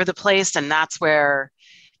all over the place. And that's where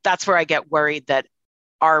I get worried that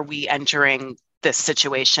are we entering this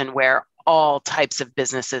situation where all types of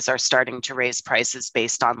businesses are starting to raise prices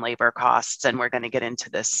based on labor costs. And we're going to get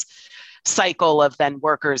into this cycle of then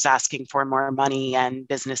workers asking for more money and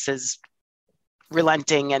businesses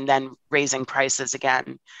relenting and then raising prices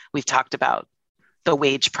again. We've talked about the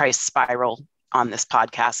wage price spiral on this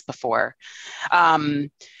podcast before.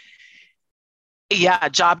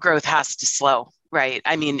 Job growth has to slow, right?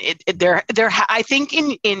 I mean, I think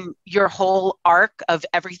in your whole arc of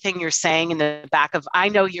everything you're saying in the back of, I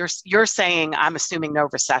know you're saying, I'm assuming no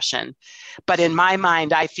recession, but in my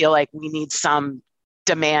mind, I feel like we need some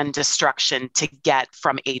demand destruction to get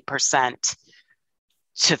from 8%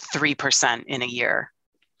 to 3% in a year.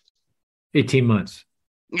 18 months.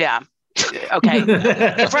 Yeah. Okay.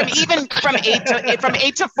 from 8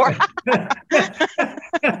 to 4.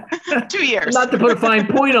 2 years. Not to put a fine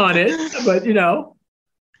point on it, but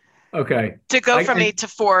Okay. To go from 8 to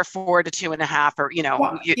 4, 4 to 2.5, or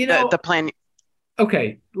the plan.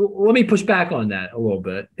 Okay, let me push back on that a little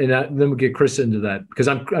bit, and then we'll get Chris into that, because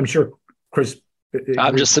I'm sure Chris.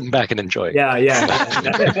 I'm just sitting back and enjoying. Yeah.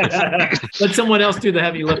 Let someone else do the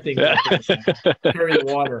heavy lifting. Carry the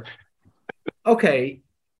water. Okay,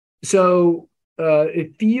 so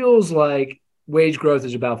it feels like wage growth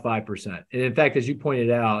is about 5%, and in fact, as you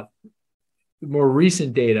pointed out, more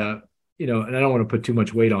recent data, and I don't want to put too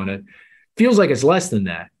much weight on it, feels like it's less than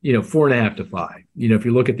that, 4.5 to 5. If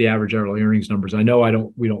you look at the average hourly earnings numbers, I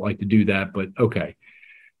know we don't like to do that, but okay.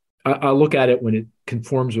 I'll look at it when it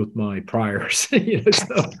conforms with my priors, and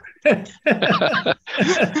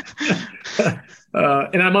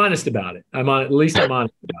I'm honest about it. At least I'm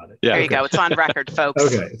honest about it. Yeah, there you go. It's on record, folks.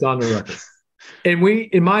 Okay, it's on the record. And we,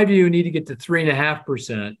 in my view, need to get to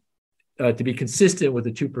 3.5% to be consistent with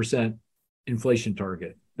the 2% inflation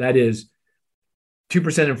target. That is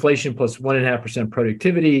 2% inflation plus 1.5%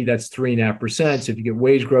 productivity. That's 3.5%. So if you get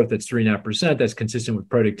wage growth, that's 3.5%. That's consistent with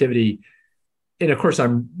productivity. And of course,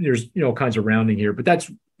 there's all kinds of rounding here, but that's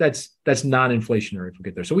non-inflationary if we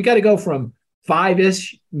get there. So we got to go from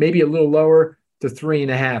 5-ish, maybe a little lower, to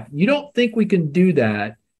 3.5. You don't think we can do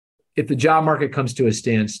that if the job market comes to a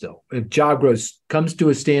standstill? If job growth comes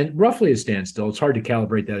to roughly a standstill, it's hard to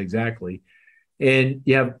calibrate that exactly, and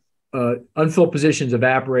you have unfilled positions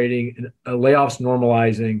evaporating, layoffs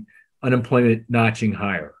normalizing, unemployment notching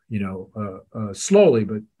higher, slowly,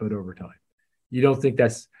 but over time. You don't think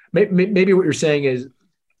that's maybe what you're saying is,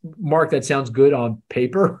 Mark, that sounds good on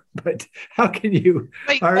paper, but how can you?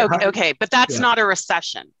 Okay, but that's not a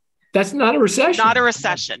recession. That's not a recession. Not a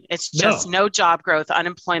recession. It's just no job growth.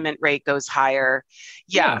 Unemployment rate goes higher.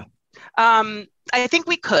 Yeah. I think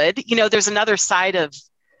we could. There's another side of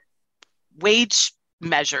wage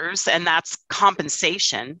measures, and that's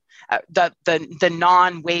compensation. The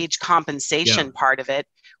non-wage compensation part of it.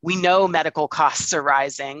 We know medical costs are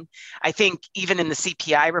rising. I think even in the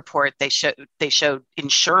CPI report, they showed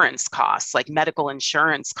insurance costs, like medical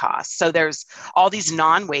insurance costs. So there's all these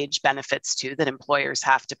non-wage benefits too that employers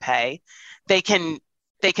have to pay. They can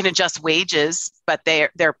adjust wages, but they're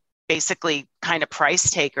basically kind of price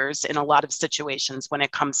takers in a lot of situations when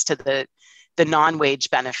it comes to the non-wage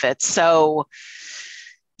benefits. So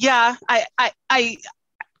yeah, I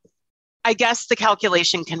guess the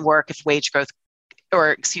calculation can work if wage growth,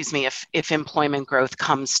 if employment growth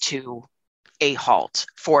comes to a halt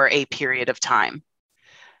for a period of time.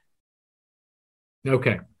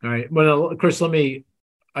 Okay. All right. Well, Chris,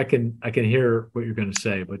 I can hear what you're going to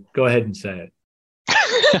say, but go ahead and say it.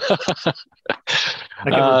 I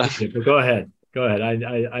can repeat it, but go ahead. Go ahead.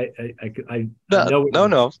 I know.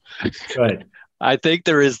 No. Go ahead. I think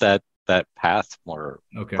there is that path more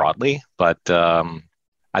broadly, but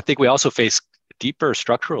I think we also face deeper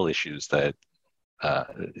structural issues that,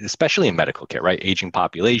 especially in medical care, right? Aging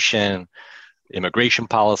population, immigration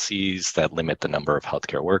policies that limit the number of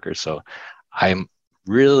healthcare workers. So I'm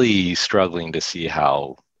really struggling to see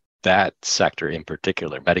how that sector in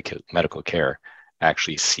particular, medical care,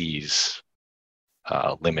 actually sees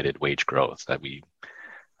limited wage growth. Can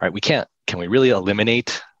we really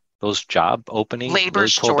eliminate those job openings? Labor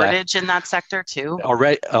shortage in that sector too?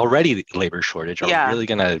 Already labor shortage. Are we really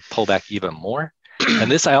going to pull back even more?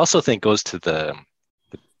 And this, I also think, goes to the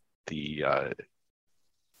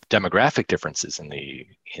demographic differences in the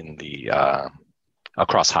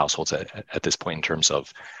across households at this point in terms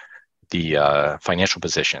of the financial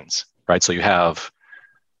positions, right? So you have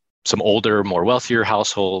some older, more wealthier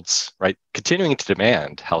households, right, continuing to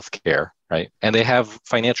demand healthcare, right? And they have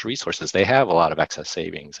financial resources. They have a lot of excess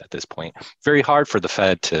savings at this point. Very hard for the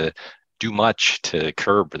Fed to do much to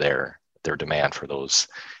curb their demand for those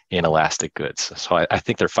inelastic goods. So I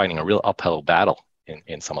think they're fighting a real uphill battle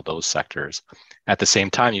in some of those sectors. At the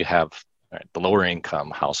same time, you have the lower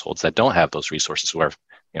income households that don't have those resources, who are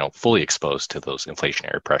fully exposed to those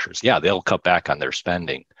inflationary pressures. Yeah, they'll cut back on their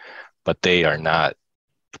spending, but they are not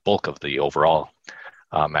the bulk of the overall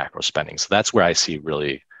macro spending. So that's where I see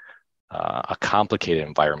really a complicated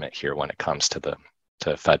environment here when it comes to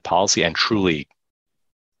Fed policy and truly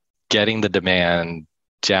getting the demand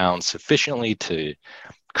down sufficiently to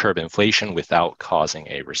curb inflation without causing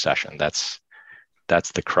a recession. That's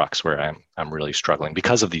the crux where I'm really struggling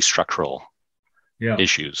because of these structural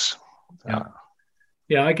issues.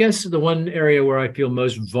 Yeah, I guess the one area where I feel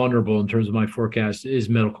most vulnerable in terms of my forecast is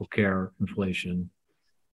medical care inflation.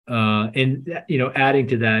 And adding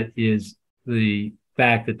to that is the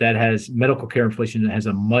fact that has medical care inflation that has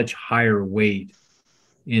a much higher weight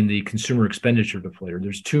in the consumer expenditure deflator.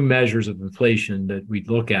 There's two measures of inflation that we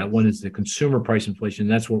look at. One is the consumer price inflation.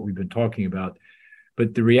 That's what we've been talking about.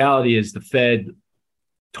 But the reality is the Fed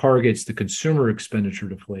targets the consumer expenditure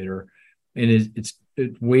deflator, and it's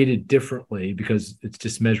weighted differently because it's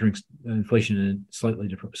just measuring inflation in a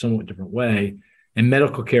somewhat different way. And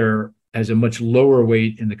medical care has a much lower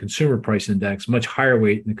weight in the consumer price index, much higher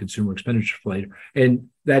weight in the consumer expenditure deflator. And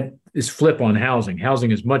that is flip on housing.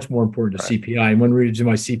 Housing is much more important to CPI. And one reason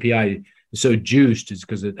why CPI is so juiced is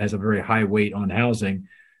because it has a very high weight on housing.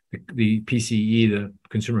 The PCE, the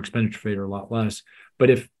consumer expenditure deflator, a lot less. But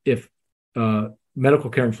if medical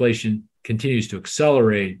care inflation continues to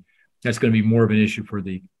accelerate, that's going to be more of an issue for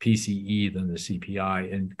the PCE than the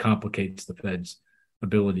CPI, and complicates the Fed's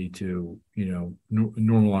ability to,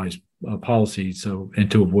 normalize policy and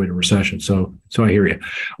to avoid a recession. So I hear you.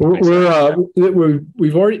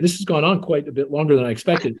 We've already, this has gone on quite a bit longer than I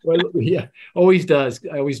expected. Yeah, always does.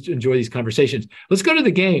 I always enjoy these conversations. Let's go to the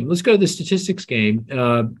game. Let's go to the statistics game.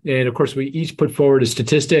 And of course, we each put forward a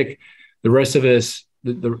statistic. The rest of us,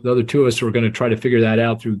 the other two of us, are going to try to figure that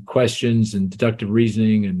out through questions and deductive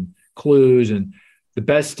reasoning and clues. And the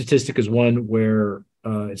best statistic is one where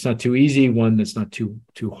it's not too easy, one that's not too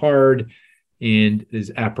hard, and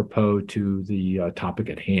is apropos to the topic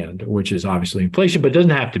at hand, which is obviously inflation, but it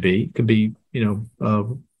doesn't have to be. It could be, you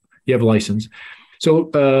have a license. So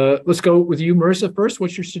let's go with you, Marissa, first.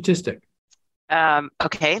 What's your statistic?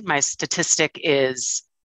 Okay, my statistic is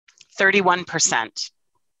 31%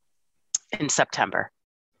 in September.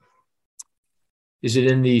 Is it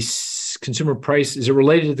in the consumer price? Is it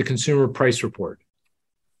related to the consumer price report?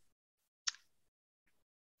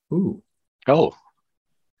 Ooh. Oh.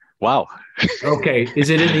 Wow. Okay.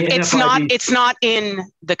 Is it in the NFIB? It's not in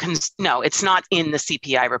the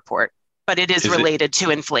CPI report, but it is related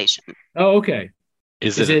to inflation. Oh, okay.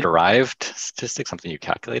 Is it a derived statistic, something you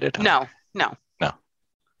calculated? No.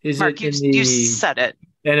 Is Mark, it you said it.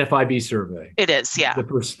 NFIB survey? It is, yeah.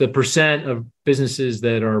 The percent of businesses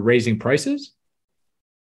that are raising prices?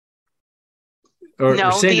 Or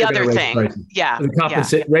the other thing. Prices. Yeah.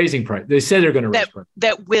 Raising price. They say they're going to raise prices.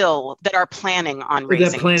 That are planning on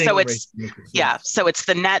raising. So it's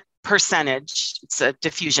the net percentage. It's a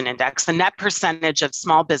diffusion index. The net percentage of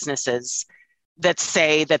small businesses that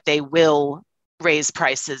say that they will raise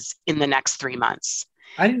prices in the next 3 months.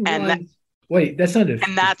 I didn't realize. Wait, that's not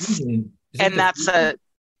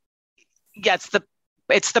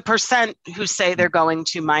it's the percent who say they're going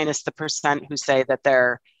to minus the percent who say that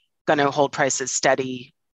they're going to hold prices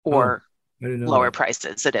steady or lower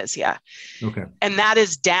prices. It is, yeah. Okay. And that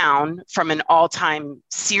is down from an all-time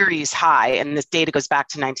series high, and this data goes back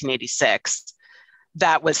to 1986.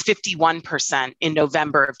 That was 51% in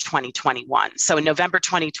November of 2021. So in November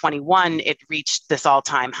 2021, it reached this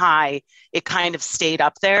all-time high. It kind of stayed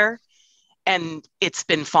up there, and it's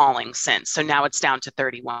been falling since. So now it's down to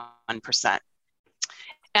 31%.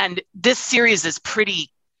 And this series is pretty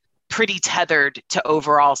tethered to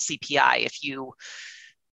overall CPI. If you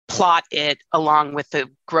plot it along with the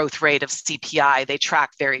growth rate of CPI, they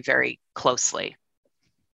track very, very closely.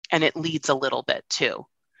 And it leads a little bit too.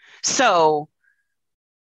 So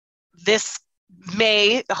this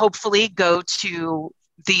may hopefully go to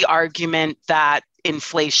the argument that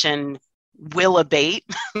inflation will abate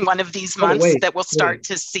one of these months, that we'll start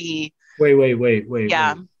to see. Wait.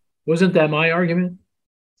 Yeah. Wasn't that my argument?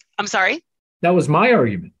 I'm sorry? That was my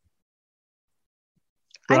argument.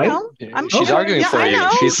 Right? I know. She's arguing for you.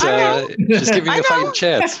 She's giving you a fighting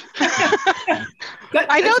chance.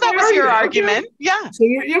 I know that was your argument. Yeah. So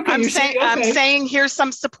I'm saying here's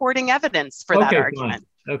some supporting evidence for that argument.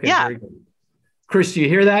 Fine. Okay. Yeah. Very good. Chris, do you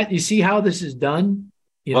hear that? You see how this is done?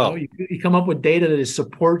 You come up with data that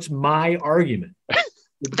supports my argument.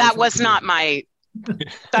 That was not my.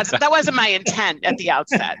 That wasn't my intent at the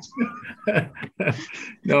outset.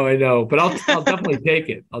 No, I know, but I'll definitely take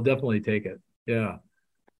it. Yeah.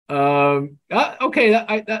 Okay.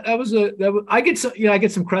 I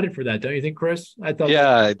get some credit for that. Don't you think, Chris? I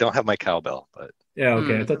don't have my cowbell, but yeah.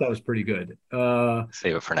 Okay. I thought that was pretty good.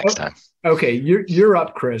 Save it for next time. Okay. You're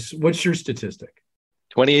up, Chris. What's your statistic?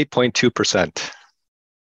 28.2%.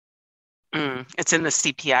 It's in the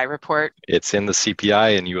CPI report. It's in the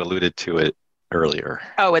CPI, and you alluded to it earlier.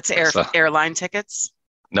 Oh, it's airline tickets?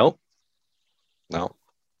 No.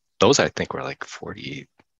 Those I think were like 40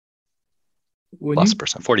 plus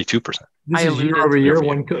percent, 42%. This is year over year.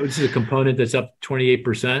 This is a component that's up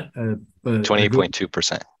 28%.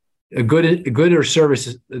 28.2%. A good or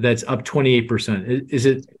service that's up 28%. Is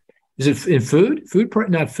it in food?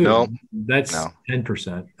 Not food. No, that's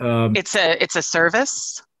 10%. It's a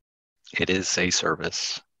service. It is a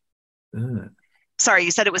service. Sorry,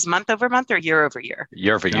 you said it was month over month or year over year?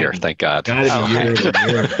 Year over year, thank God. Gotta be year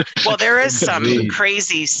over year. Well, there is some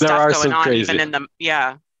crazy stuff going on even in the,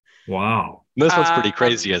 Wow. This one's pretty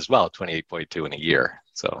crazy as well, 28.2 in a year.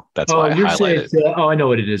 So that's why I you're highlighted saying, I know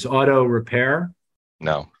what it is. Auto repair?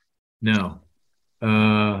 No.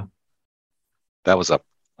 That was up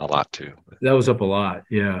a lot too. That was up a lot,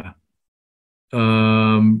 yeah.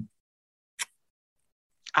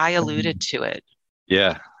 I alluded to it.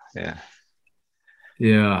 Yeah.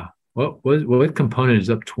 What component is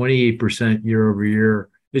up 28% year over year?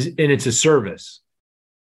 And it's a service.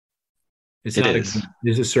 It's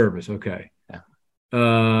a service. Okay. Yeah.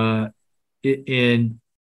 It's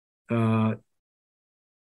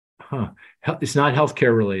not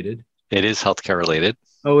healthcare related. It is healthcare related.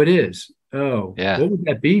 Oh, it is. Oh, yeah. What would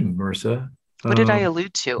that be, Marissa? What did I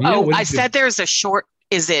allude to? I said there's a short.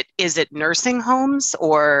 Is it nursing homes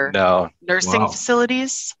or nursing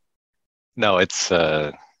facilities? No, it's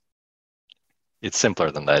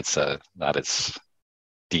simpler than that. It's not as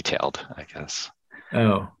detailed, I guess.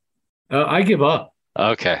 I give up.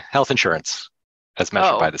 Okay, health insurance, as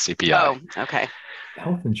measured by the CPI. Oh, okay.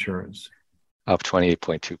 Health insurance up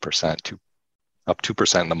 28.2%, up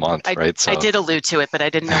 2% in the month, right? So I did allude to it, but I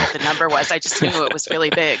didn't know what the number was. I just knew it was really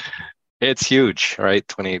big. It's huge, right?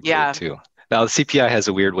 28.2. Yeah. Now, the CPI has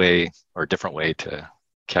a weird way or a different way to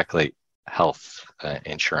calculate health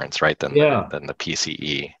insurance, right, than the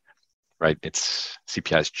PCE, right? It's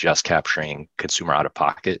CPI is just capturing consumer out of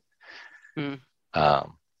pocket. So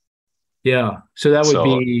that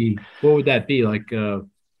would be, what would that be? Like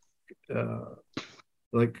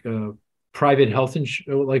private health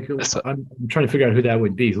insurance? I'm trying to figure out who that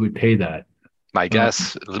would be, who would pay that. My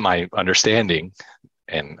guess, my understanding,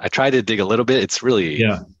 and I tried to dig a little bit, it's really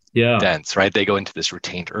dense, right? They go into this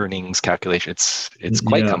retained earnings calculation. It's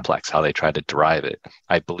quite complex how they try to derive it.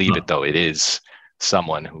 I believe it, though. It is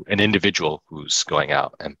an individual who's going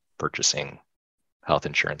out and purchasing health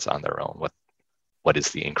insurance on their own. What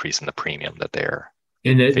is the increase in the premium that they're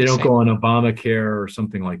and they don't go on Obamacare or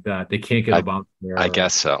something like that. They can't get Obamacare. I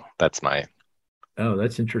guess so. That's my. Oh,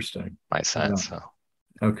 that's interesting. My sense. Yeah. So.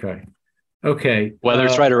 Okay. Whether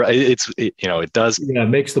it's right or it does. Yeah,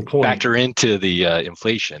 makes the point. Factor into the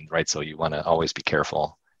inflation, right? So you want to always be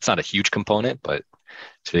careful. It's not a huge component, but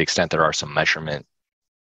to the extent there are some measurement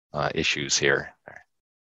issues here,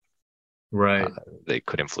 right? They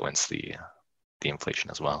could influence the inflation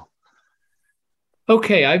as well.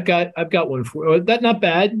 Okay, I've got one for that. Not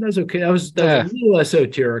bad. That's okay. That was a little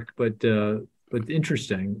esoteric, but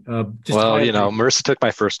interesting. Marissa took my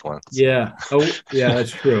first one. So. Yeah. Oh, yeah, that's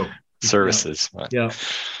true. Services. Yeah.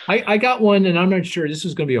 I got one, and I'm not sure. This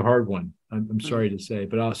is going to be a hard one. I'm sorry to say,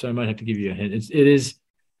 but also I might have to give you a hint. It is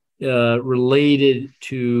related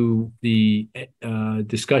to the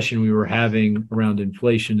discussion we were having around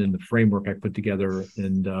inflation and the framework I put together.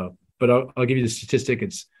 And but I'll give you the statistic.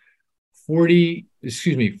 It's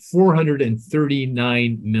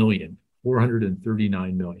 439 million.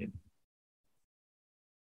 439 million.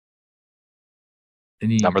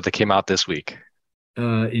 Number that came out this week.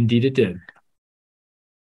 Indeed it did.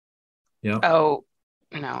 Yeah. Oh,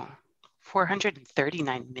 no.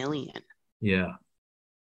 439 million. Yeah.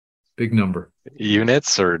 Big number.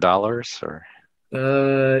 Units or dollars or?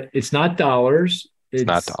 It's not dollars. It's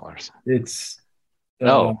not dollars. It's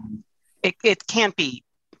It can't be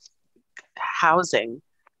housing.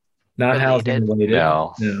 Not related. Housing related.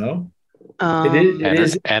 No. It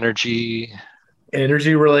is energy.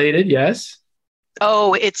 Energy related, yes.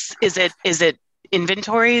 Oh, is it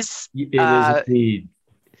inventories? It is indeed.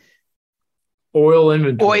 Oil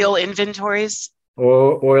inventories.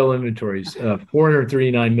 Oil inventories.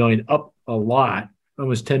 439 million, up a lot,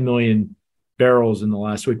 almost 10 million barrels in the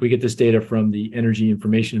last week. We get this data from the Energy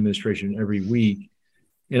Information Administration every week.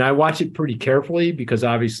 And I watch it pretty carefully because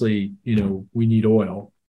obviously, we need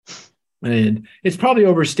oil. And it's probably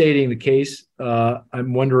overstating the case.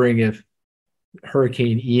 I'm wondering if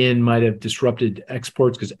Hurricane Ian might have disrupted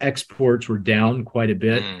exports because exports were down quite a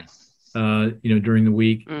bit, during the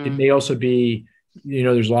week. It may also be,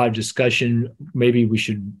 there's a lot of discussion. Maybe we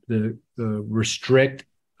should restrict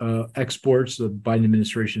exports. The Biden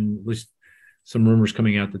administration, at least some rumors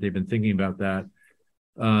coming out that they've been thinking about that.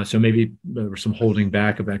 So maybe there was some holding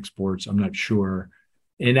back of exports. I'm not sure.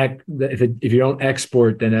 And that if you don't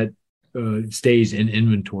export, then that stays in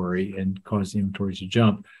inventory and causes the inventories to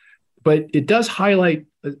jump. But it does highlight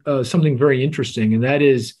something very interesting, and that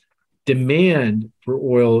is demand for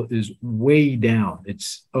oil is way down.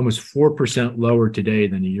 It's almost 4% lower today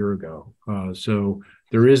than a year ago. So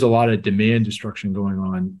there is a lot of demand destruction going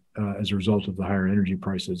on as a result of the higher energy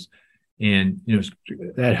prices. And,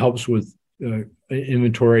 that helps with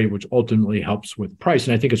inventory, which ultimately helps with price.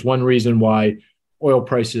 And I think it's one reason why oil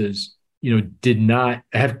prices, did not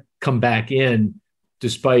have come back in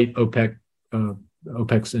despite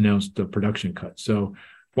OPEC's announced production cut. So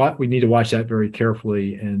we need to watch that very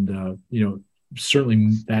carefully, and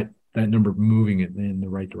certainly that number moving it in the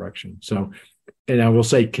right direction. So, and I will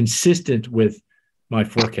say consistent with my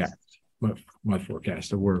forecast. My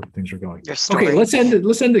forecast of where things are going. Okay, let's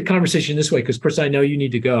end the conversation this way, because Chris, I know you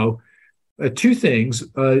need to go. Two things.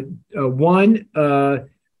 One,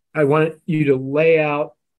 I want you to lay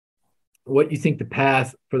out what you think the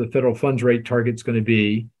path for the federal funds rate target is going to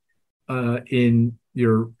be in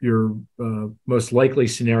your most likely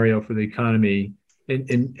scenario for the economy,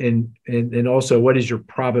 and also what is your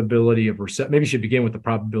probability of recession? Maybe you should begin with the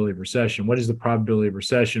probability of recession. What is the probability of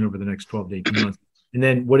recession over the next 12 to 18 months? And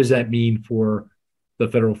then what does that mean for the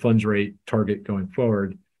federal funds rate target going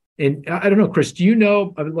forward? And I don't know, Chris, do you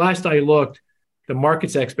know, last I looked, the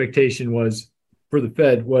market's expectation was for the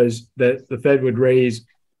Fed was that the Fed would raise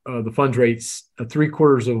the funds rates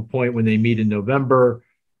 0.75 of a point when they meet in November,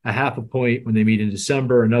 0.5 point when they meet in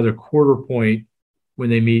December, another 0.25 point when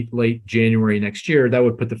they meet late January next year. That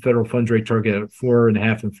would put the federal funds rate target at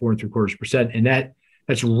 4.5 and 4.75%. And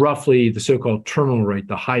that's roughly the so-called terminal rate,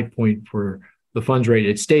 the high point for the funds rate.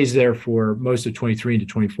 It stays there for most of 23 into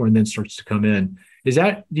 24 and then starts to come in.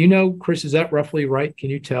 Do you know, Chris, is that roughly right? Can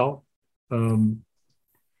you tell? I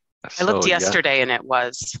looked yesterday and it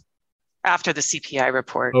was after the CPI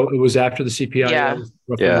report. Oh, it was after the CPI? Yeah.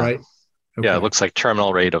 Roughly right? Okay. Yeah, it looks like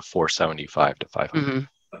terminal rate of 475 to 500. Mm-hmm.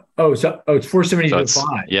 It's 470 to 5.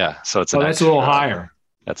 Yeah, so it's that's a little higher.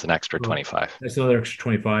 That's an extra 25. That's another extra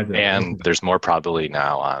 25. There. And there's more probability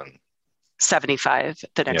now on 75.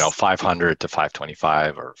 The next, 500 to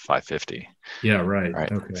 525 or 550. Yeah, right.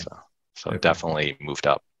 Okay. So it definitely moved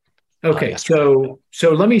up. Okay, so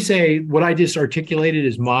let me say what I just articulated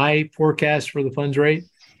is my forecast for the funds rate,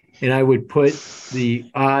 and I would put the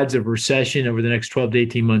odds of recession over the next 12 to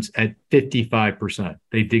 18 months at 55%.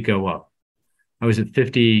 They did go up. I was at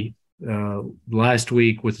 50 last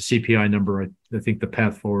week with the CPI number. I think the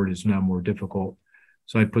path forward is now more difficult,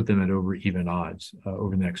 so I put them at over even odds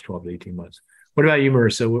over the next 12 to 18 months. What about you,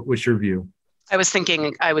 Marissa? What's your view? I was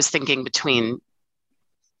thinking between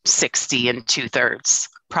 60 and 2/3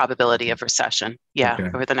 probability of recession. Yeah, okay.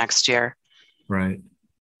 Over the next year. Right.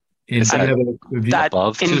 Is that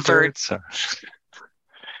above 2/3?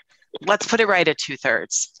 Let's put it right at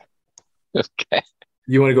 2/3. Okay.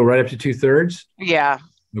 You want to go right up to 2/3? Yeah.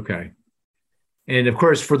 Okay. And of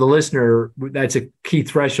course, for the listener, that's a key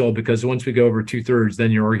threshold, because once we go over 2/3, then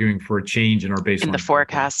you're arguing for a change in our baseline. In the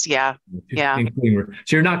forecast, yeah. So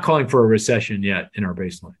you're not calling for a recession yet in our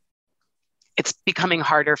baseline. It's becoming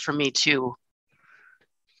harder for me to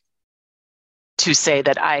say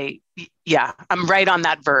that I'm right on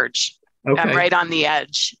that verge. Okay. I'm right on the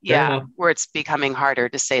edge. Where it's becoming harder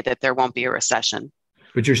to say that there won't be a recession.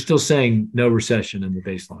 But you're still saying no recession in the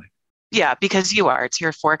baseline. Yeah, because you are. It's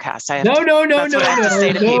your forecast. No. I'm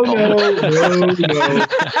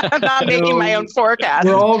not making my own forecast.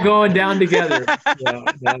 We're all going down together.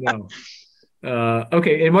 No.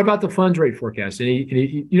 Okay, and what about the funds rate forecast?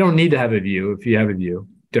 You don't need to have a view if you have a view.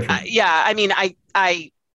 Different. I mean, I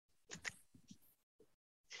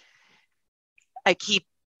keep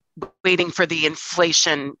waiting for the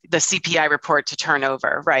inflation, the CPI report to turn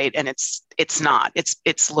over, right? And it's not.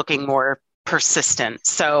 It's looking more persistent.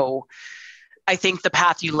 So I think the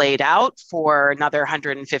path you laid out for another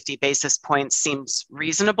 150 basis points seems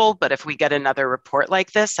reasonable. But if we get another report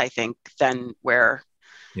like this, I think then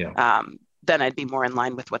then I'd be more in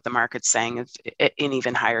line with what the market's saying of an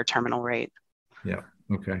even higher terminal rate. Yeah.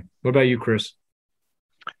 Okay. What about you, Chris?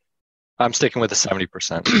 I'm sticking with the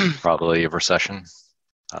 70% probability of recession,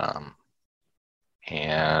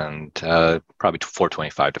 and probably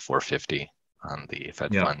 425 to 450 on the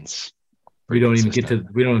Fed funds. We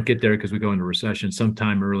don't get there because we go into recession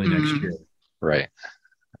sometime early next year. Right.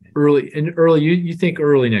 Early. You think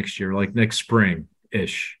early next year, like next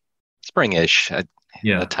spring-ish. Spring-ish.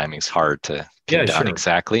 The timing's hard to pin down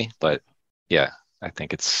exactly, but I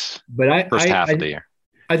think it's first half of the year.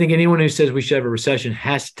 I think anyone who says we should have a recession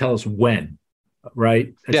has to tell us when,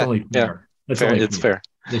 right? That's only fair. It's fair.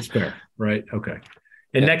 It's fair, right? Okay.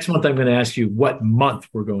 And next month, I'm going to ask you what month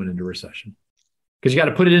we're going into recession, because you got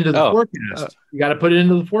to put it into the forecast. You got to put it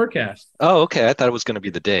into the forecast. Oh, okay. I thought it was going to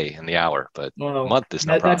be the day and the hour, but month is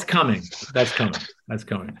no problem. That's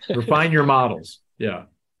coming. Refine your models. Yeah.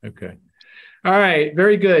 Okay. All right.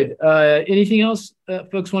 Very good. Anything else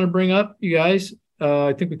folks want to bring up, you guys?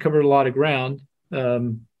 I think we covered a lot of ground.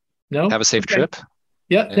 No? Have a safe trip.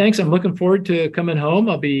 Yeah, thanks. I'm looking forward to coming home.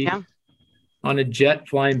 I'll be on a jet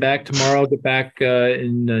flying back tomorrow. I'll get back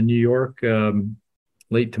in New York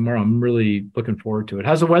late tomorrow. I'm really looking forward to it.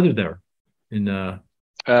 How's the weather there?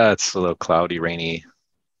 It's a little cloudy, rainy.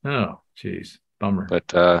 Oh, geez, bummer. But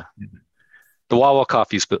the Wawa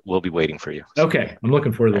coffees will be waiting for you. Okay, I'm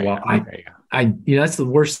looking forward to the Wawa. That's the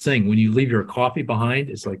worst thing when you leave your coffee behind.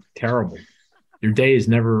 It's like terrible. Your day is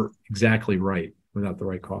never exactly right without the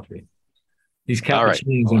right coffee. These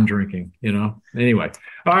cappuccinos I'm drinking, Anyway,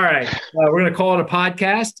 all right, we're going to call it a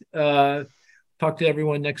podcast. Talk to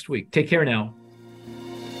everyone next week. Take care now.